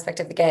aspect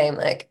of the game.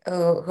 Like,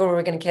 oh, who are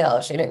we going to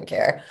kill? She didn't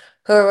care.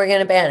 Who are we going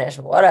to banish?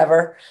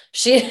 Whatever.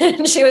 She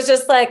was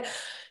just like,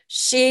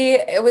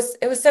 it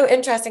was so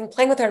interesting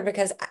playing with her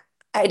because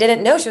I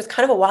didn't know. She was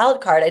kind of a wild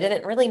card. I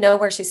didn't really know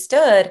where she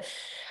stood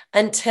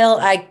until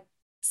I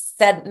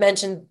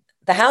mentioned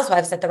the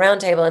housewives at the round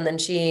table, and then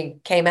she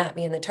came at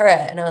me in the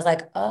turret, and I was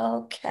like,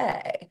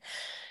 okay,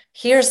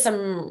 here's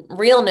some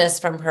realness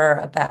from her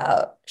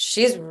about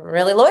she's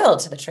really loyal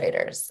to the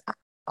Traitors.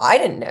 I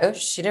didn't know.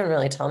 She didn't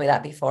really tell me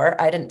that before.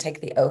 I didn't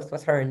take the oath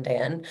with her and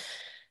Dan,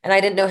 and I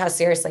didn't know how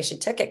seriously she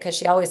took it because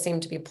she always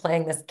seemed to be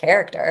playing this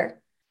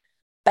character.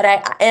 But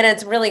and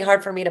it's really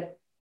hard for me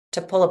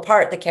to pull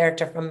apart the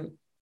character from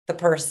the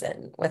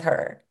person with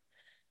her.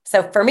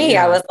 So for me,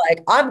 I was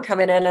like, I'm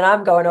coming in and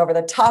I'm going over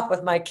the top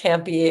with my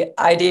campy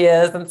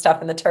ideas and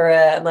stuff in the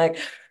turret, and like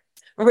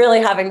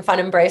really having fun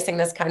embracing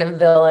this kind of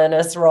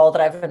villainous role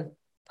that I've been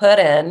put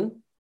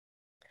in,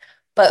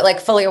 but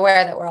like fully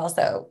aware that we're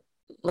also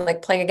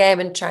like playing a game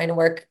and trying to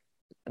work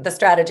the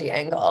strategy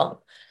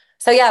angle.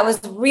 So yeah, it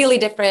was really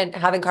different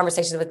having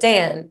conversations with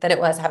Dan than it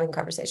was having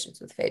conversations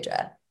with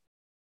Phaedra.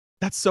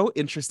 That's so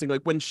interesting.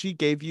 Like when she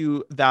gave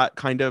you that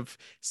kind of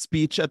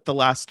speech at the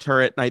last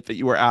turret night that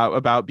you were out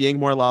about being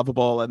more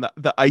lovable and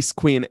the Ice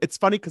Queen, it's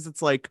funny because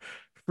it's like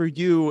for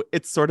you,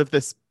 it's sort of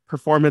this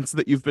performance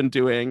that you've been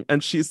doing,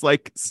 and she's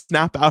like,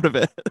 snap out of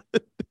it.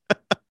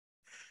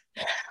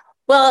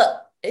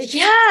 Well,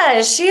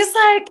 yeah, she's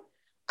like,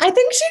 I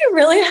think she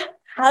really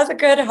has a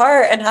good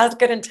heart and has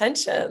good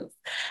intentions.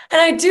 And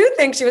I do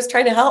think she was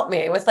trying to help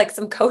me with like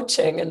some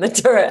coaching in the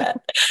turret.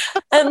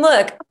 And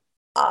look,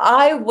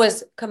 I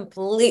was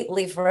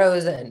completely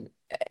frozen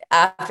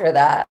after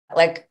that,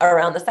 like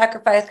around the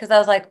sacrifice, because I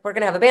was like, we're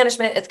gonna have a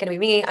banishment. It's gonna be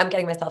me. I'm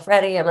getting myself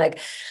ready. I'm like,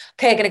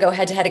 okay, I'm gonna go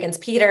head to head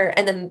against Peter.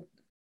 And then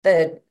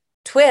the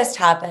twist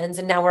happens,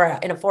 and now we're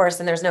in a forest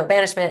and there's no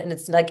banishment. And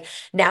it's like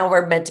now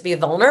we're meant to be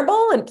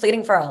vulnerable and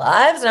pleading for our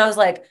lives. And I was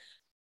like,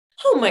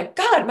 oh my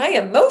God, my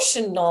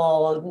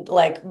emotional,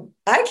 like,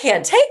 I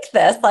can't take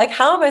this. Like,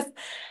 I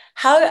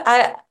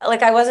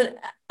wasn't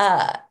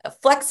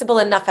flexible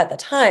enough at the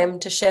time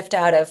to shift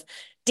out of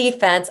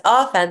defense,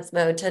 offense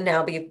mode to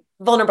now be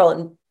vulnerable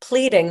and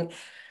pleading.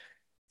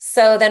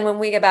 So then when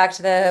we get back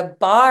to the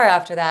bar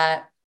after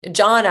that,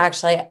 John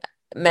actually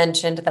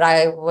mentioned that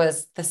I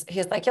was this,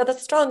 he's like, you're the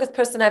strongest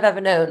person I've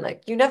ever known.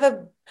 Like, you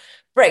never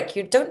break,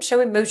 you don't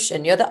show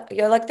emotion. You're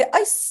like the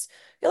ice.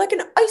 You're like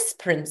an ice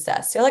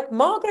princess. You're like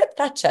Margaret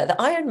Thatcher,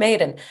 the Iron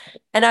Maiden.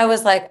 And I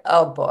was like,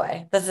 oh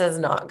boy, this is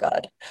not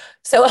good.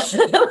 So,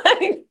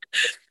 like,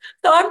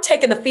 so I'm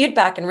taking the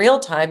feedback in real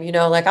time,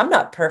 like I'm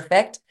not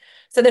perfect.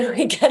 So then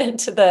we get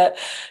into the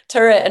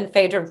turret and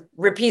Phaedra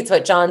repeats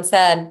what John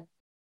said.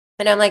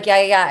 And I'm like,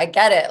 yeah, I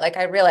get it. Like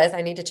I realize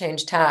I need to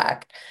change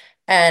tack.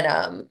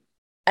 And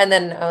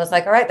then I was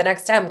like, all right, the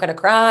next time I'm gonna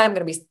cry, I'm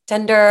gonna be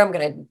tender, I'm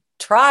gonna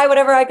try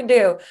whatever I can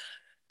do.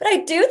 But I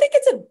do think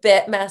it's a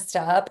bit messed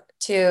up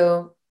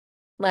to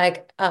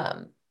like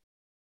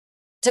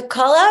to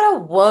call out a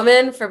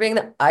woman for being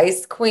the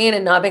ice queen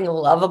and not being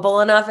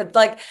lovable enough. It's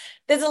like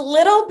there's a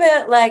little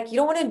bit like you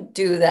don't want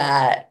to do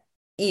that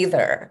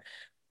either,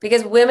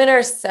 because women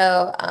are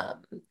so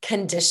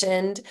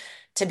conditioned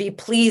to be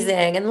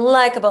pleasing and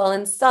likable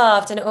and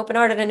soft and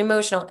open-hearted and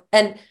emotional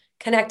and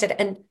connected.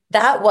 And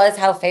that was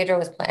how Phaedra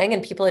was playing,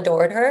 and people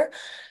adored her.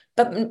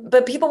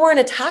 But people weren't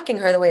attacking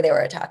her the way they were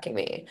attacking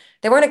me.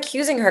 They weren't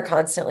accusing her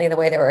constantly the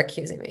way they were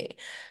accusing me.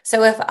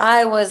 So if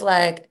I was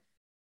like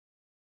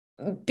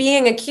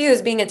being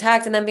accused, being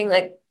attacked, and then being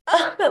like,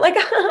 oh, like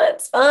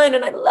it's fine,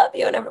 and I love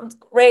you, and everyone's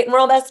great, and we're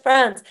all best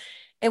friends,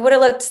 it would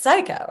have looked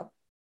psycho.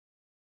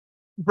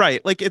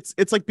 Right. Like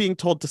it's like being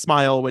told to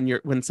smile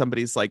when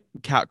somebody's like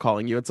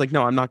catcalling you. It's like,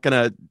 no, I'm not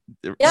gonna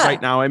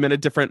right now. I'm in a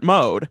different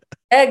mode.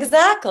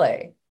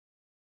 Exactly.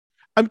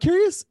 I'm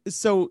curious.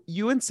 So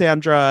you and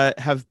Sandra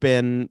have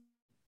been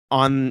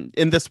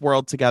in this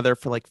world together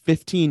for like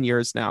 15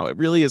 years now. It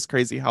really is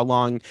crazy how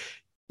long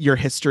your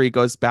history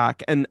goes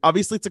back. And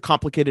obviously it's a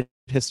complicated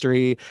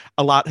history.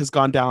 A lot has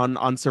gone down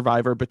on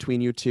Survivor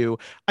between you two.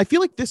 I feel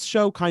like this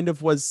show kind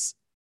of was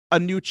a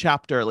new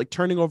chapter, like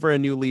turning over a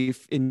new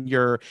leaf in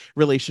your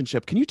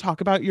relationship. Can you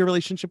talk about your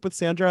relationship with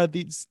Sandra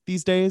these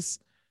days?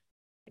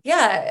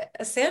 Yeah,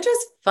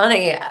 Sandra's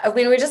funny. I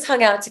mean, we just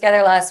hung out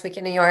together last week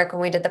in New York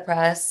when we did the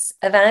press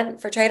event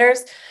for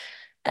Traders,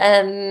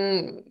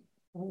 and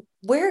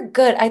we're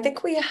good. I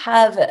think we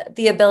have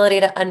the ability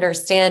to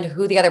understand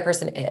who the other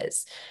person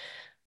is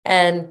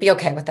and be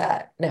okay with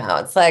that now.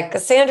 It's like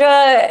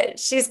Sandra,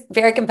 she's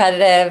very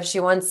competitive.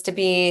 She wants to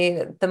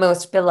be the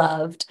most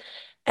beloved,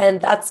 and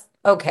that's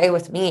okay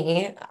with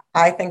me.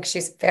 I think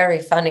she's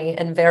very funny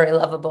and very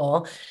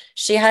lovable.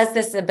 She has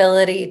this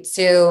ability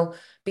to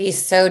be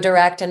so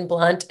direct and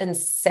blunt and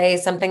say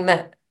something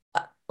that,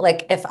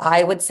 like, if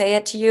I would say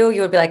it to you, you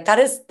would be like, that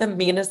is the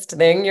meanest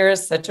thing. You're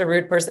such a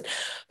rude person.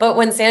 But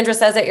when Sandra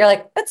says it, you're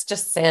like, that's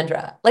just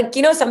Sandra. Like,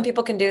 some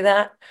people can do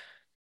that.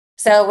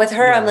 So with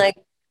her, I'm like,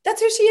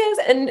 that's who she is.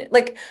 And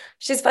like,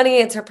 she's funny.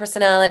 It's her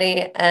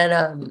personality.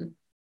 And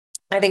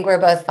I think we're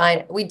both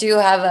fine. We do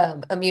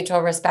have a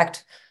mutual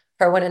respect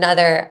for one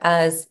another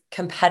as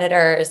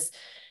competitors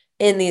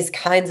in these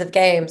kinds of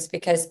games,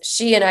 because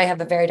she and I have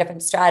a very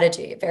different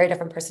strategy, very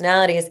different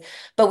personalities,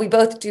 but we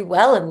both do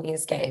well in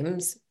these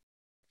games.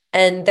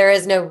 And there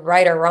is no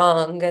right or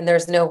wrong, and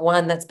there's no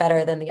one that's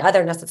better than the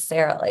other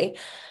necessarily.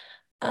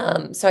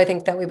 So I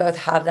think that we both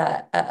have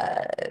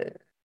that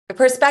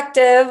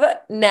perspective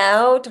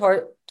now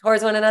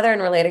towards one another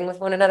and relating with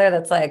one another.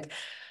 That's like,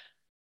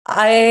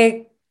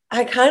 I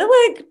kind of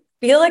like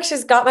feel like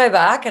she's got my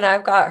back and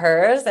I've got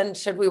hers. And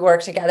should we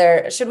work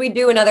together? Should we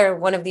do another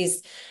one of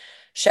these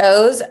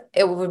shows?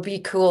 It would be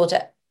cool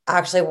to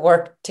actually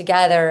work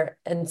together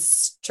and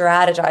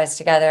strategize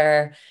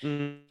together,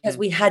 because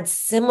we had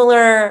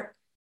similar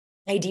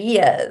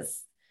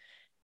ideas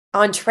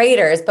on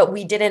Traders, but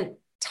we didn't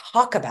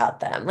talk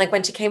about them. Like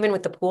when she came in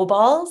with the pool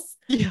balls,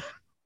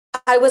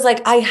 I was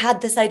like, I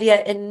had this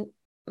idea in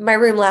my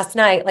room last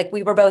night. Like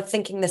we were both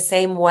thinking the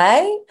same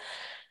way.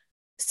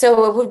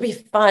 So it would be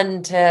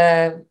fun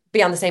to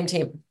be on the same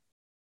team.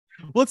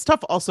 Well, it's tough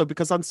also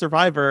because on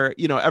Survivor,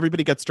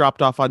 everybody gets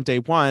dropped off on day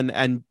one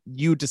and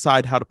you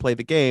decide how to play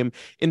the game.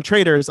 In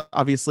Traders,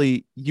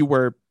 obviously, you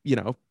were,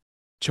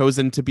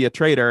 chosen to be a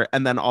traitor.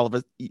 And then all of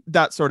it,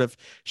 that sort of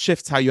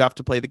shifts how you have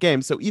to play the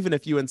game. So even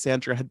if you and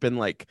Sandra had been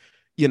like,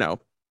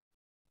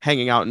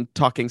 hanging out and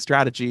talking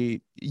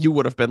strategy, you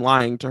would have been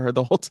lying to her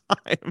the whole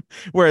time.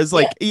 Whereas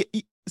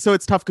so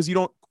it's tough because you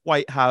don't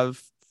quite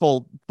have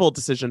full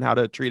decision how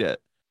to treat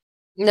it.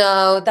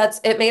 No,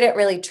 it made it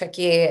really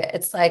tricky.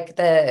 It's like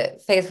the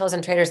faithfuls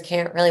and traitors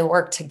can't really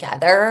work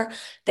together.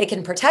 They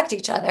can protect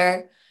each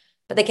other,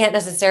 but they can't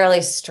necessarily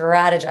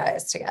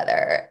strategize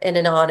together in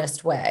an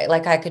honest way,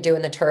 like I could do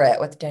in the turret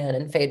with Dan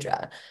and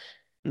Phaedra.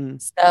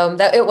 Mm. So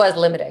that it was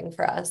limiting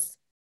for us.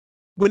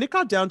 When it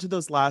got down to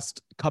those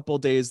last couple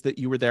days that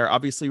you were there,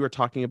 obviously you were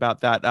talking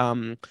about that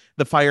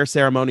the fire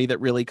ceremony that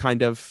really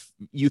kind of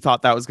you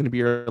thought that was going to be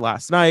your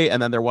last night,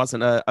 and then there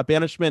wasn't a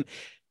banishment.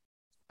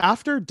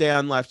 After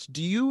Dan left,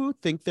 do you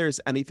think there's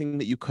anything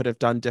that you could have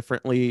done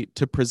differently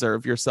to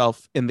preserve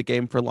yourself in the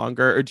game for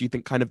longer, or do you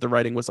think kind of the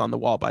writing was on the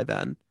wall by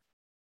then?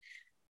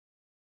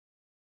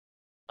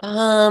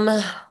 Um,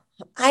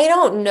 I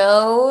don't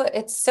know.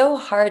 It's so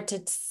hard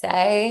to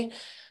say.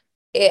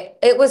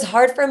 It was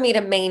hard for me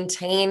to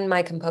maintain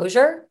my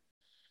composure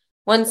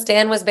once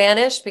Dan was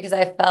banished because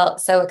I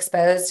felt so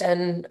exposed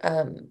and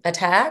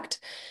attacked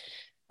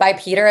by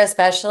Peter,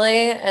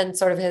 especially, and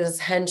sort of his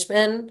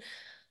henchmen.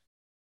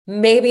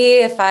 Maybe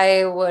if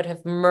I would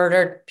have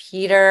murdered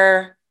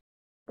Peter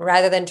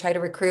rather than try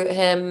to recruit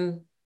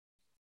him,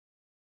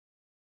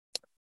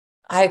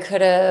 I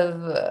could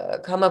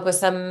have come up with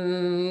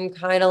some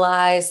kind of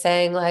lie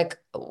saying, like,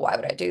 why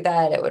would I do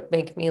that? It would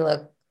make me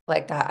look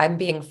like that I'm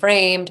being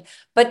framed.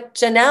 But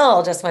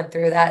Janelle just went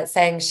through that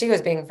saying she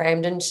was being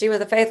framed and she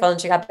was a faithful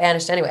and she got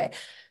banished anyway.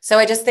 So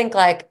I just think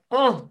like,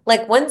 oh,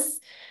 like once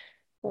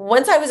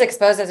I was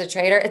exposed as a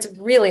traitor, it's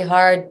really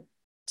hard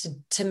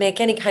to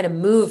make any kind of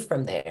move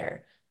from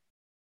there.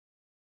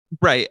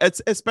 Right.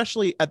 It's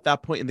especially at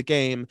that point in the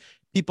game,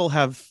 people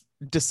have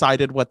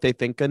decided what they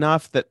think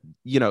enough that,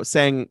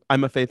 saying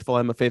I'm a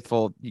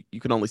faithful, you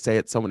can only say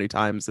it so many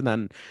times. And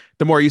then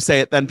the more you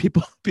say it, then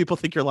people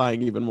think you're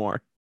lying even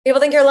more. People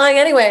think you're lying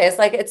anyways.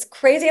 Like it's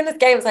crazy in this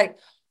game. It's like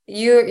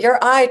your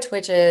eye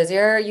twitches.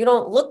 You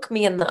don't look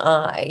me in the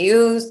eye.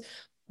 You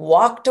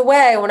walked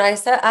away when I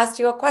asked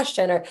you a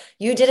question, or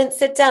you didn't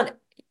sit down.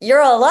 You're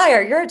a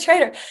liar. You're a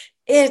traitor.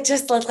 It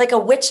just looks like a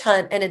witch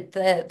hunt, and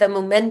the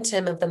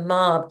momentum of the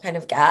mob kind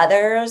of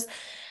gathers.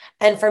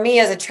 And for me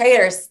as a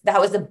traitor, that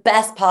was the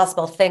best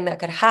possible thing that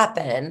could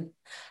happen,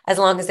 as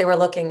long as they were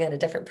looking at a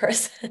different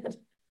person.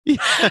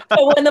 Yeah.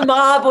 But when the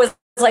mob was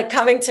like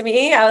coming to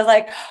me, I was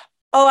like,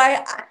 oh,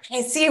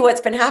 I see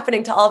what's been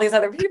happening to all these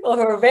other people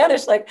who are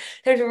vanished. Like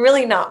there's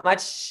really not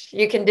much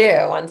you can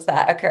do once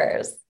that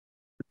occurs.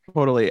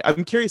 Totally.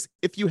 I'm curious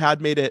if you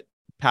had made it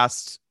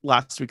past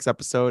last week's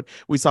episode.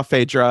 We saw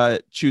Phaedra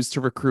choose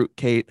to recruit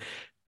Kate.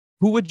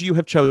 Who would you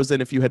have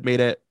chosen if you had made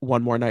it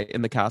one more night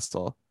in the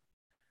castle?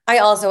 I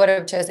also would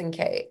have chosen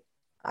Kate.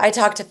 I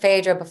talked to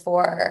Phaedra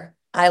before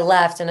I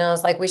left, and I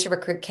was like, we should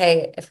recruit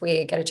Kate if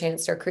we get a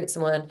chance to recruit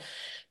someone,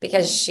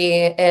 because she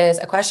is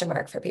a question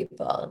mark for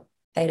people.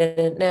 They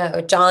didn't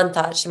know. John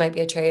thought she might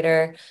be a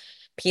traitor.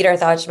 Peter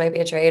thought she might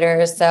be a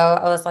traitor. So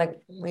I was like,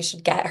 we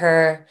should get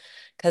her,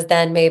 because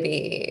then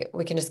maybe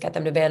we can just get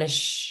them to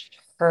banish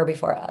her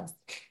before us.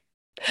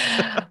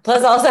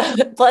 plus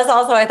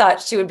also I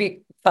thought she would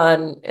be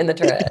fun in the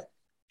turret.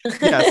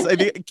 Yes, I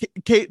mean,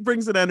 Kate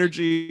brings an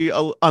energy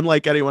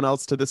unlike anyone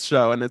else to this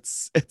show, and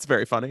it's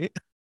very funny.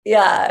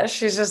 Yeah,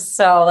 she's just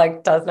so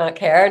like does not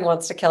care and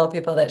wants to kill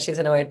people that she's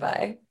annoyed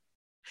by.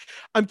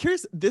 I'm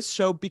curious, this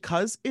show,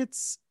 because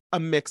it's a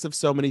mix of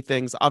so many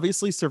things.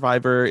 Obviously,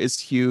 Survivor is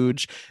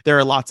huge. There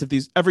are lots of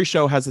these. Every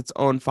show has its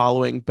own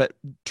following, but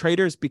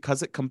Traitors,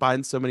 because it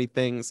combines so many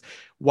things,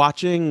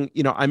 watching,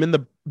 I'm in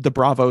the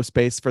Bravo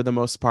space for the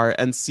most part,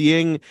 and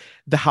seeing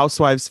the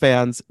Housewives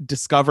fans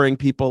discovering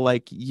people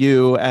like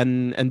you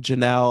and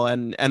Janelle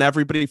and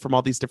everybody from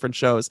all these different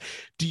shows.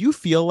 Do you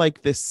feel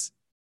like this?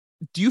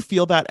 Do you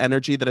feel that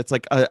energy that it's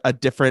like a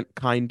different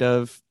kind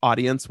of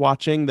audience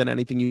watching than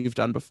anything you've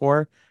done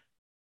before?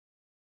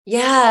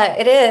 Yeah,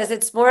 it is.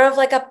 It's more of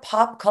like a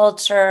pop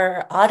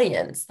culture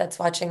audience that's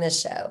watching this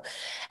show.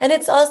 And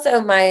it's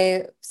also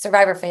my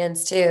Survivor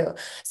fans too.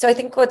 So I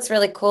think what's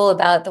really cool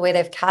about the way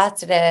they've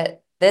casted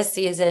it this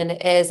season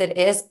is it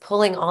is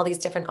pulling all these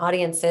different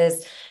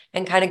audiences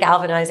and kind of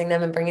galvanizing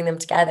them and bringing them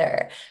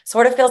together.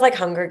 Sort of feels like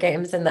Hunger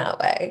Games in that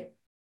way.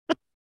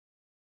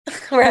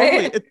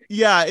 Right?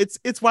 Totally.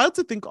 It's wild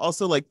to think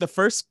also, like, the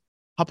first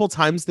couple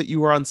times that you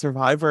were on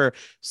Survivor,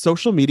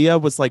 social media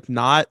was like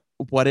not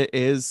what it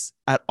is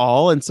at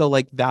all. And so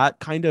like that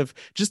kind of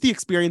just the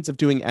experience of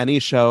doing any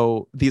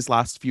show these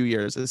last few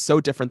years is so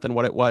different than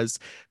what it was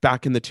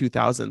back in the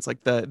 2000s.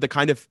 Like the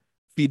kind of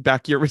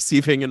feedback you're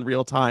receiving in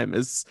real time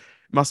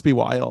must be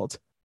wild.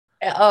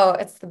 Oh,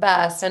 it's the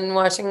best. And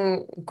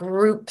watching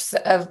groups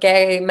of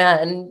gay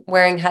men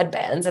wearing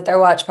headbands at their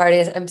watch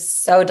parties, I'm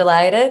so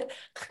delighted.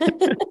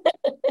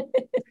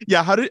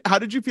 Yeah, how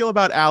did you feel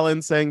about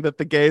Alan saying that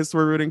the gays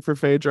were rooting for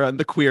Phaedra and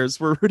the queers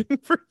were rooting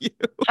for you?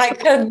 I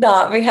could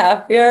not be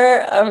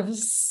happier. I'm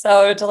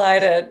so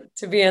delighted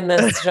to be in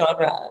this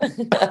genre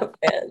of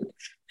band.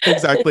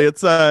 Exactly.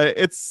 It's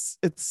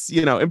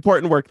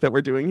important work that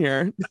we're doing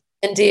here.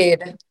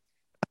 Indeed.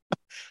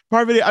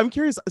 Parvati, I'm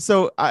curious.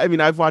 So, I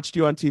mean, I've watched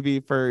you on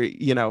TV for,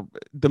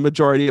 the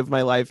majority of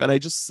my life. And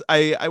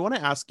I want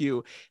to ask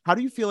you, how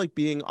do you feel like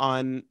being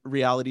on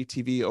reality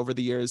TV over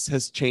the years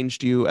has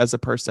changed you as a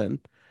person?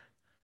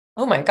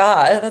 Oh my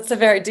God, that's a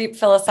very deep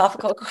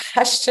philosophical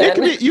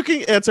question. You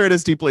can answer it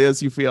as deeply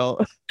as you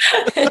feel.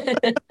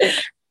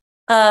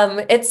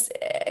 It's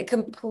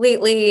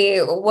completely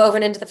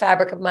woven into the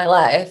fabric of my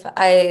life.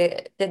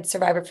 I did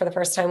Survivor for the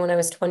first time when I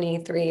was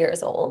 23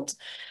 years old,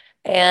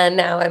 and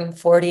now I'm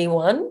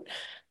 41,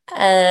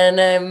 and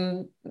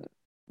I'm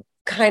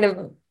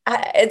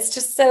it's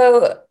just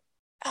so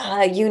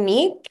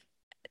unique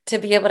to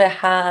be able to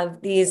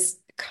have these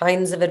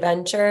kinds of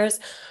adventures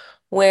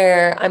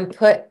where I'm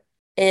put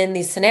in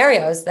these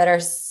scenarios that are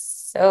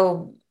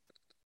so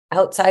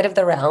outside of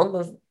the realm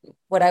of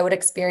what I would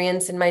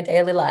experience in my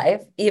daily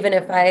life. Even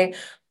if I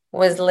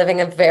was living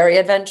a very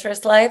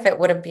adventurous life, it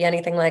wouldn't be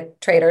anything like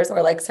Traitors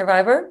or like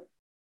Survivor.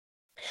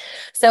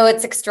 So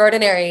it's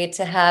extraordinary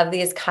to have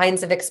these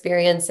kinds of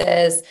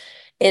experiences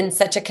in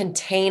such a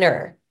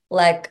container.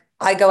 Like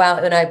I go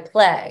out and I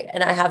play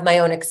and I have my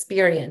own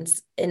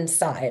experience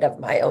inside of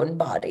my own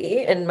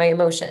body and my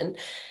emotion.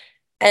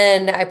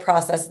 And I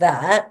process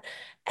that.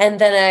 And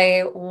then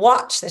I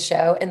watch the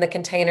show in the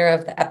container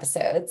of the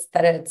episodes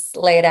that it's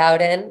laid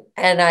out in.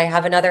 And I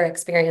have another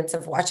experience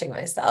of watching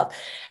myself.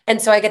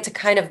 And so I get to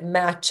kind of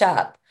match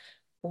up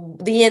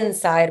the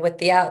inside with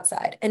the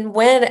outside. And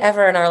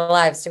whenever in our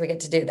lives do we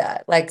get to do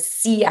that? Like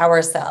see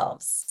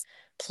ourselves,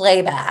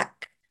 play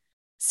back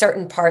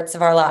certain parts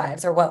of our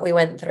lives or what we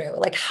went through.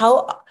 Like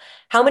how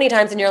many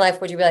times in your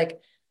life would you be like,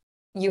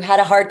 you had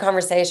a hard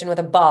conversation with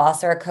a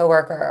boss or a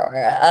coworker or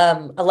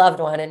a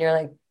loved one, and you're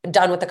like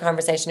done with the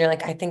conversation. You're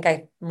like, I think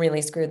I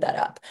really screwed that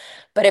up.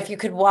 But if you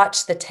could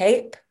watch the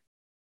tape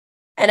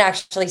and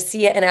actually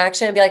see it in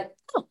action and be like,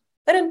 oh,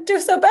 I didn't do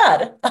so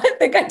bad. I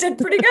think I did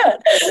pretty good.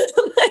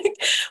 Like,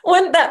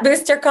 wouldn't that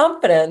boost your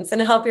confidence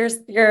and help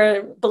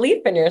your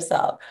belief in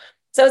yourself?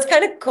 So it's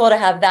kind of cool to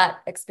have that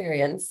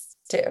experience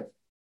too.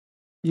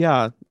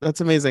 Yeah,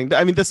 that's amazing.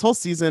 I mean, this whole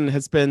season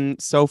has been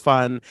so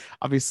fun.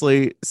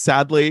 Obviously,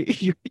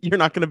 sadly, you're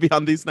not going to be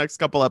on these next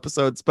couple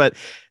episodes, but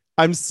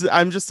I'm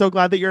just so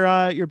glad that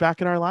you're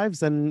back in our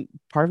lives. And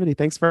Parvati,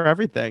 thanks for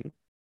everything.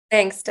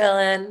 Thanks,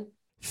 Dylan.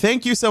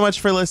 Thank you so much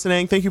for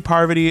listening. Thank you,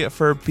 Parvati,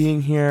 for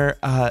being here.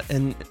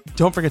 And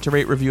don't forget to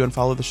rate, review, and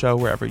follow the show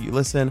wherever you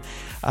listen.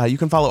 You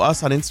can follow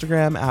us on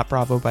Instagram at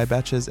Bravo by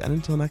Betches. And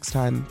until next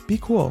time, be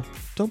cool.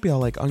 Don't be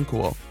all like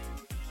uncool.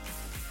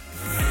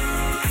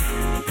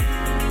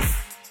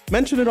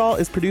 Mention It All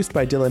is produced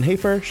by Dylan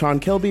Hafer, Sean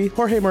Kilby,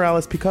 Jorge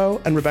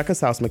Morales-Pico, and Rebecca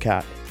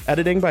Sausmacat.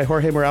 Editing by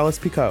Jorge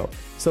Morales-Pico.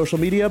 Social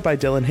media by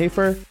Dylan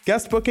Hafer.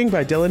 Guest booking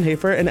by Dylan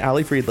Hafer and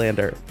Ali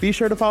Friedlander. Be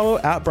sure to follow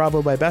at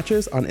Bravo by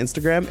Betches on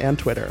Instagram and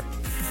Twitter.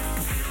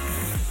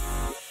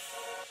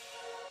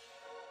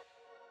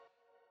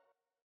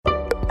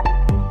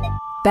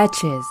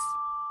 Betches.